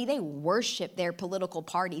 willingly. They worship their political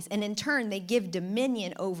parties, and in turn, they give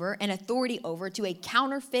dominion over and authority over to a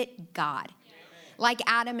counterfeit God, like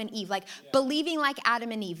Adam and Eve, believing like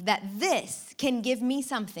Adam and Eve that this can give me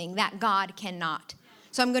something that God cannot.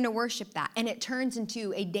 So I'm going to worship that, and it turns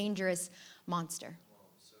into a dangerous monster.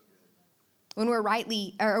 When we are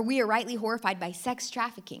rightly horrified by sex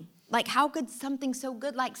trafficking. Like, how could something so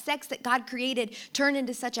good like sex that God created turn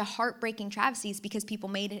into such a heartbreaking travesty? It's because people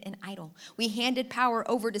made it an idol. We handed power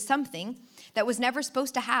over to something that was never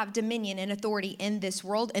supposed to have dominion and authority in this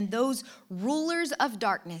world. And those rulers of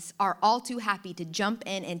darkness are all too happy to jump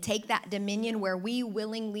in and take that dominion where we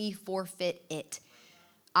willingly forfeit it.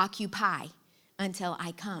 Occupy until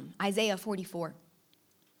I come. Isaiah 44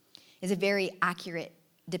 is a very accurate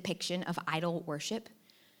depiction of idol worship.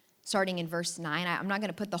 Starting in verse 9, I'm not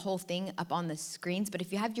going to put the whole thing up on the screens, but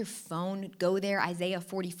if you have your phone, go there, Isaiah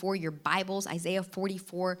 44, your Bibles, Isaiah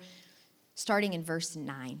 44, starting in verse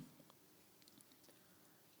 9.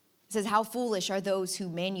 It says, how foolish are those who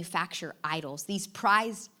manufacture idols. These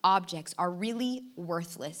prized objects are really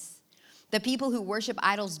worthless. The people who worship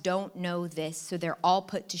idols don't know this, so they're all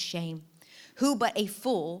put to shame. Who but a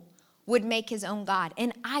fool would make his own God,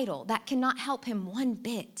 an idol that cannot help him one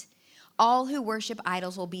bit? All who worship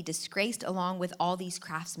idols will be disgraced along with all these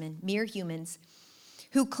craftsmen, mere humans,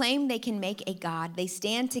 who claim they can make a god. They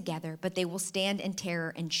stand together, but they will stand in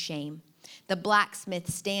terror and shame. The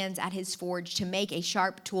blacksmith stands at his forge to make a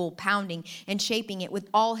sharp tool, pounding and shaping it with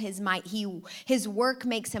all his might. His work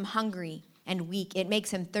makes him hungry and weak. It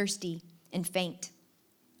makes him thirsty and faint.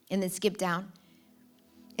 And then skip down.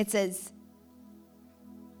 It says,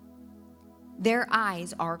 their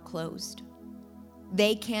eyes are closed.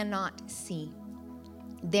 They cannot see.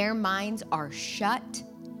 Their minds are shut,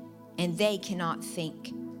 and they cannot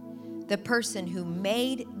think. The person who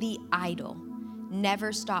made the idol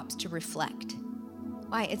never stops to reflect.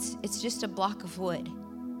 Why? It's just a block of wood.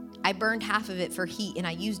 I burned half of it for heat, and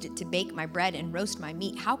I used it to bake my bread and roast my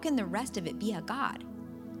meat. How can the rest of it be a god?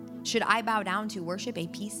 Should I bow down to worship a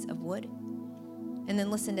piece of wood? And then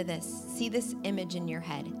listen to this. See this image in your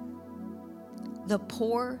head. The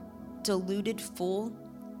poor, deluded fool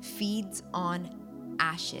feeds on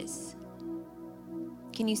ashes.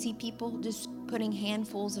 Can you see people just putting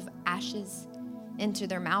handfuls of ashes into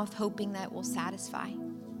their mouth, hoping that will satisfy?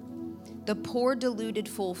 The poor deluded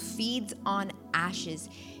fool feeds on ashes.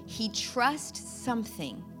 He trusts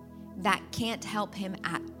something that can't help him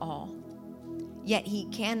at all. Yet he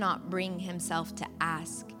cannot bring himself to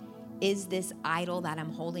ask, is this idol that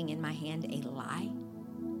I'm holding in my hand a lie?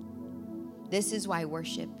 This is why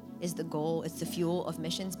worship is the goal. It's the fuel of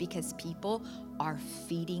missions, because people are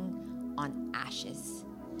feeding on ashes.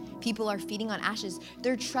 People are feeding on ashes.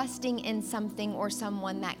 They're trusting in something or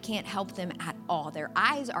someone that can't help them at all. Their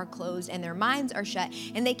eyes are closed and their minds are shut,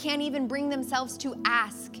 and they can't even bring themselves to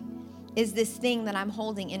ask, is this thing that I'm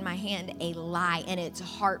holding in my hand a lie? And it's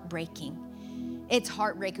heartbreaking. It's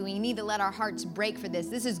heartbreaking. We need to let our hearts break for this.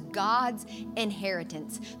 This is God's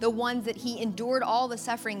inheritance, the ones that he endured all the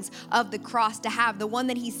sufferings of the cross to have, the one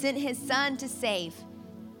that he sent his son to save.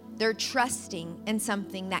 They're trusting in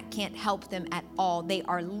something that can't help them at all. They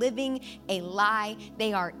are living a lie.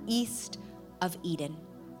 They are east of Eden.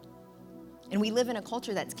 And we live in a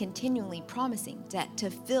culture that's continually promising to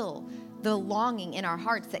fill the longing in our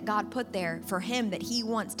hearts that God put there for him, that he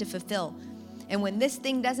wants to fulfill. And when this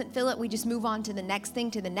thing doesn't fill it, we just move on to the next thing,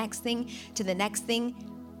 to the next thing, to the next thing,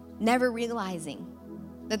 never realizing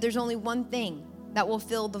that there's only one thing that will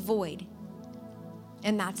fill the void,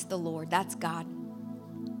 and that's the Lord, that's God.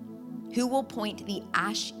 Who will point the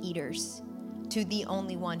ash eaters to the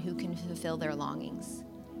only one who can fulfill their longings?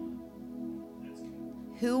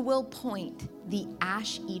 Who will point the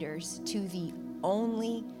ash eaters to the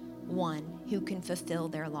only one who can fulfill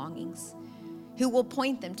their longings? Who will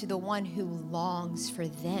point them to the one who longs for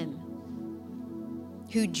them,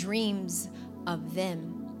 who dreams of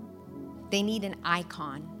them? They need an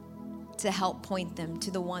icon to help point them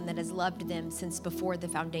to the one that has loved them since before the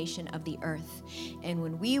foundation of the earth. And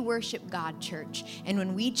when we worship God, church, and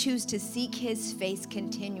when we choose to seek his face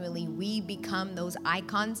continually, we become those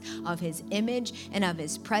icons of his image and of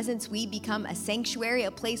his presence. We become a sanctuary,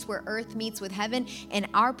 a place where earth meets with heaven, and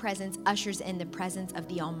our presence ushers in the presence of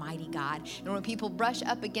the Almighty God. And when people brush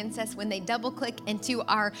up against us, when they double click into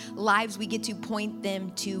our lives, we get to point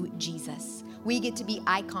them to Jesus. We get to be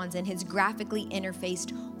icons in his graphically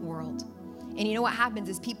interfaced world. And you know what happens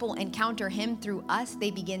is people encounter him through us.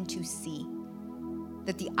 They begin to see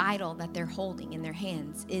that the idol that they're holding in their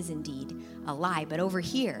hands is indeed a lie. But over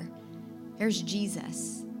here, there's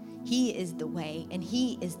Jesus. He is the way, and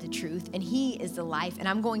he is the truth, and he is the life. And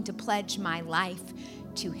I'm going to pledge my life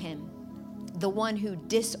to him, the one who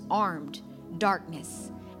disarmed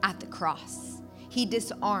darkness at the cross. He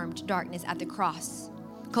disarmed darkness at the cross.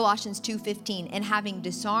 Colossians 2:15, and having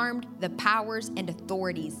disarmed the powers and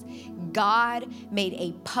authorities, God made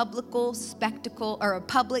a public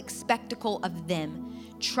spectacle of them,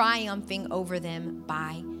 triumphing over them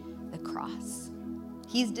by the cross.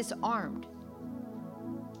 He's disarmed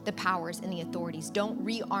the powers and the authorities. Don't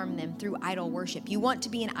rearm them through idol worship. You want to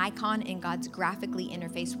be an icon in God's graphically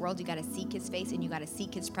interfaced world, you got to seek his face and you got to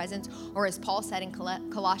seek his presence. Or as Paul said in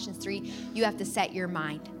Colossians 3, you have to set your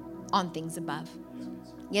mind on things above.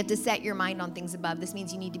 You have to set your mind on things above. This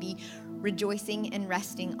means you need to be rejoicing and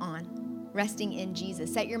resting in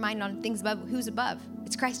Jesus. Set your mind on things above. Who's above?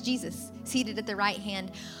 It's Christ Jesus, seated at the right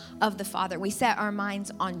hand of the Father. We set our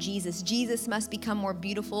minds on Jesus. Jesus must become more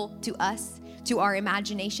beautiful to us, to our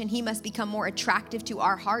imagination. He must become more attractive to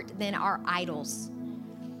our heart than our idols.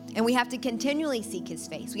 And we have to continually seek his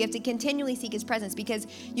face. We have to continually seek his presence, because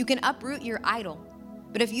you can uproot your idol,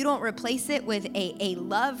 but if you don't replace it with a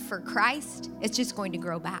love for Christ, it's just going to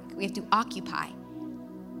grow back. We have to occupy.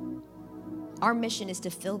 Our mission is to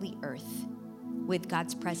fill the earth with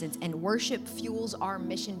God's presence, and worship fuels our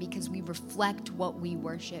mission because we reflect what we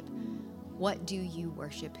worship. What do you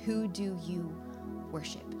worship? Who do you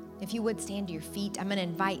worship? If you would stand to your feet, I'm going to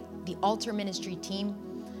invite the altar ministry team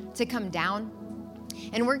to come down.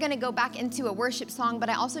 And we're going to go back into a worship song, but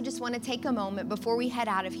I also just want to take a moment before we head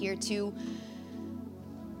out of here to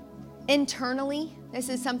internally, this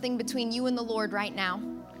is something between you and the Lord right now,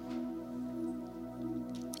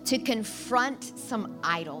 to confront some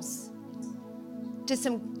idols,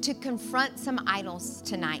 to confront some idols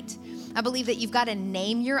tonight. I believe that you've got to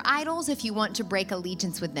name your idols if you want to break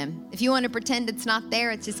allegiance with them. If you want to pretend it's not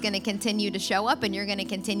there, it's just going to continue to show up and you're going to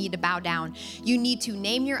continue to bow down. You need to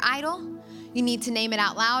name your idol. You need to name it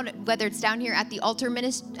out loud, whether it's down here at the altar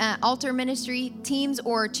ministry teams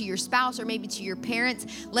or to your spouse or maybe to your parents.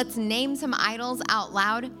 Let's name some idols out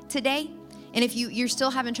loud today. And if you're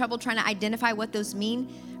still having trouble trying to identify what those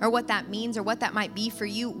mean or what that means or what that might be for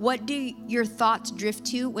you, what do your thoughts drift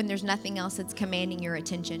to when there's nothing else that's commanding your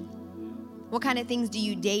attention? What kind of things do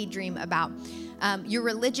you daydream about? Your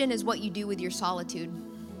religion is what you do with your solitude.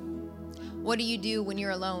 What do you do when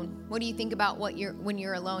you're alone? What do you think about when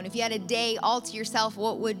you're alone? If you had a day all to yourself,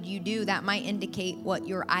 what would you do? That might indicate what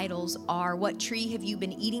your idols are. What tree have you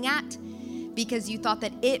been eating at? Because you thought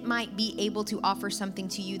that it might be able to offer something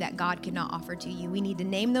to you that God could not offer to you. We need to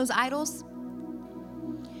name those idols.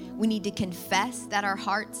 We need to confess that our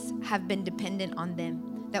hearts have been dependent on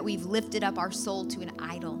them, that we've lifted up our soul to an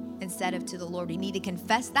idol instead of to the Lord. We need to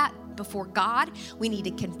confess that before God. We need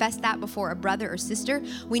to confess that before a brother or sister.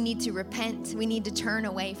 We need to repent. We need to turn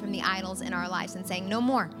away from the idols in our lives and saying, no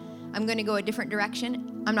more. I'm going to go a different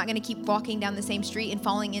direction. I'm not going to keep walking down the same street and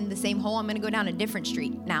falling in the same hole. I'm going to go down a different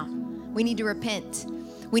street now. We need to repent.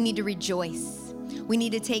 We need to rejoice. We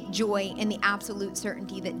need to take joy in the absolute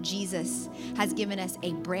certainty that Jesus has given us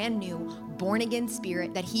a brand new, born-again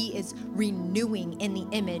spirit that he is renewing in the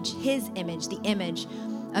image, his image, the image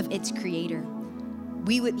of its creator.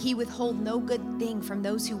 He withhold no good thing from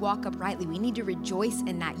those who walk uprightly. We need to rejoice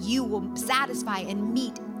in that. You will satisfy and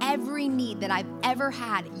meet every need that I've ever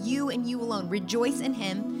had, you and you alone. Rejoice in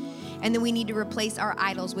him. And then we need to replace our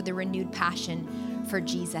idols with a renewed passion for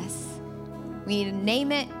Jesus. We need to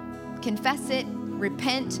name it, confess it,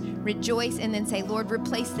 repent, rejoice, and then say, Lord,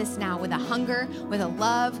 replace this now with a hunger, with a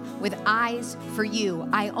love, with eyes for you.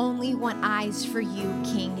 I only want eyes for you,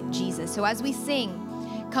 King Jesus. So as we sing,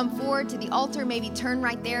 come forward to the altar, maybe turn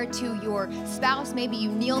right there to your spouse. Maybe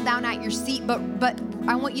you kneel down at your seat, but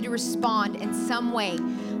I want you to respond in some way.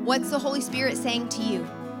 What's the Holy Spirit saying to you?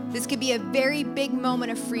 This could be a very big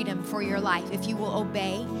moment of freedom for your life if you will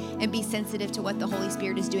obey and be sensitive to what the Holy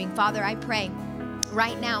Spirit is doing. Father, I pray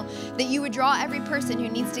right now that you would draw every person who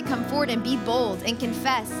needs to come forward and be bold and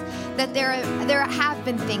confess that there have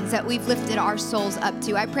been things that we've lifted our souls up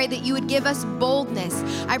to. I pray that you would give us boldness.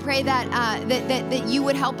 I pray that you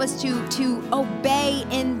would help us to obey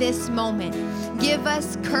in this moment. Give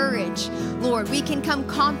us courage, Lord. We can come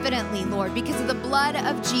confidently, Lord, because of the blood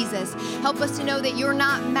of Jesus. Help us to know that you're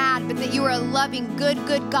not mad, but that you are a loving, good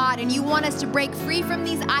God, and you want us to break free from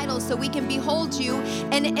these idols so we can behold you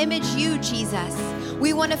and image you, Jesus.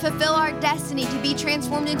 We want to fulfill our destiny to be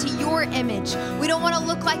transformed into your image. We don't want to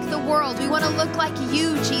look like the world. We want to look like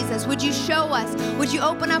you, Jesus. Would you show us? Would you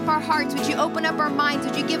open up our hearts? Would you open up our minds?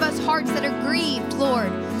 Would you give us hearts that are grieved,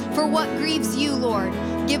 Lord, for what grieves you, Lord?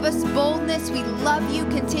 Give us boldness. We love you.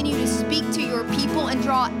 Continue to speak to your people and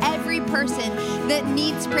draw every person that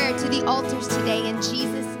needs prayer to the altars today. In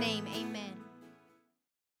Jesus' name, amen.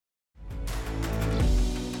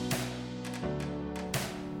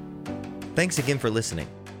 Thanks again for listening.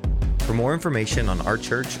 For more information on our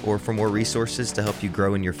church or for more resources to help you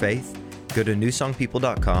grow in your faith, go to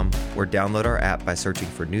newsongpeople.com or download our app by searching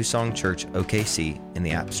for New Song Church OKC in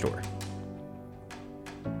the App Store.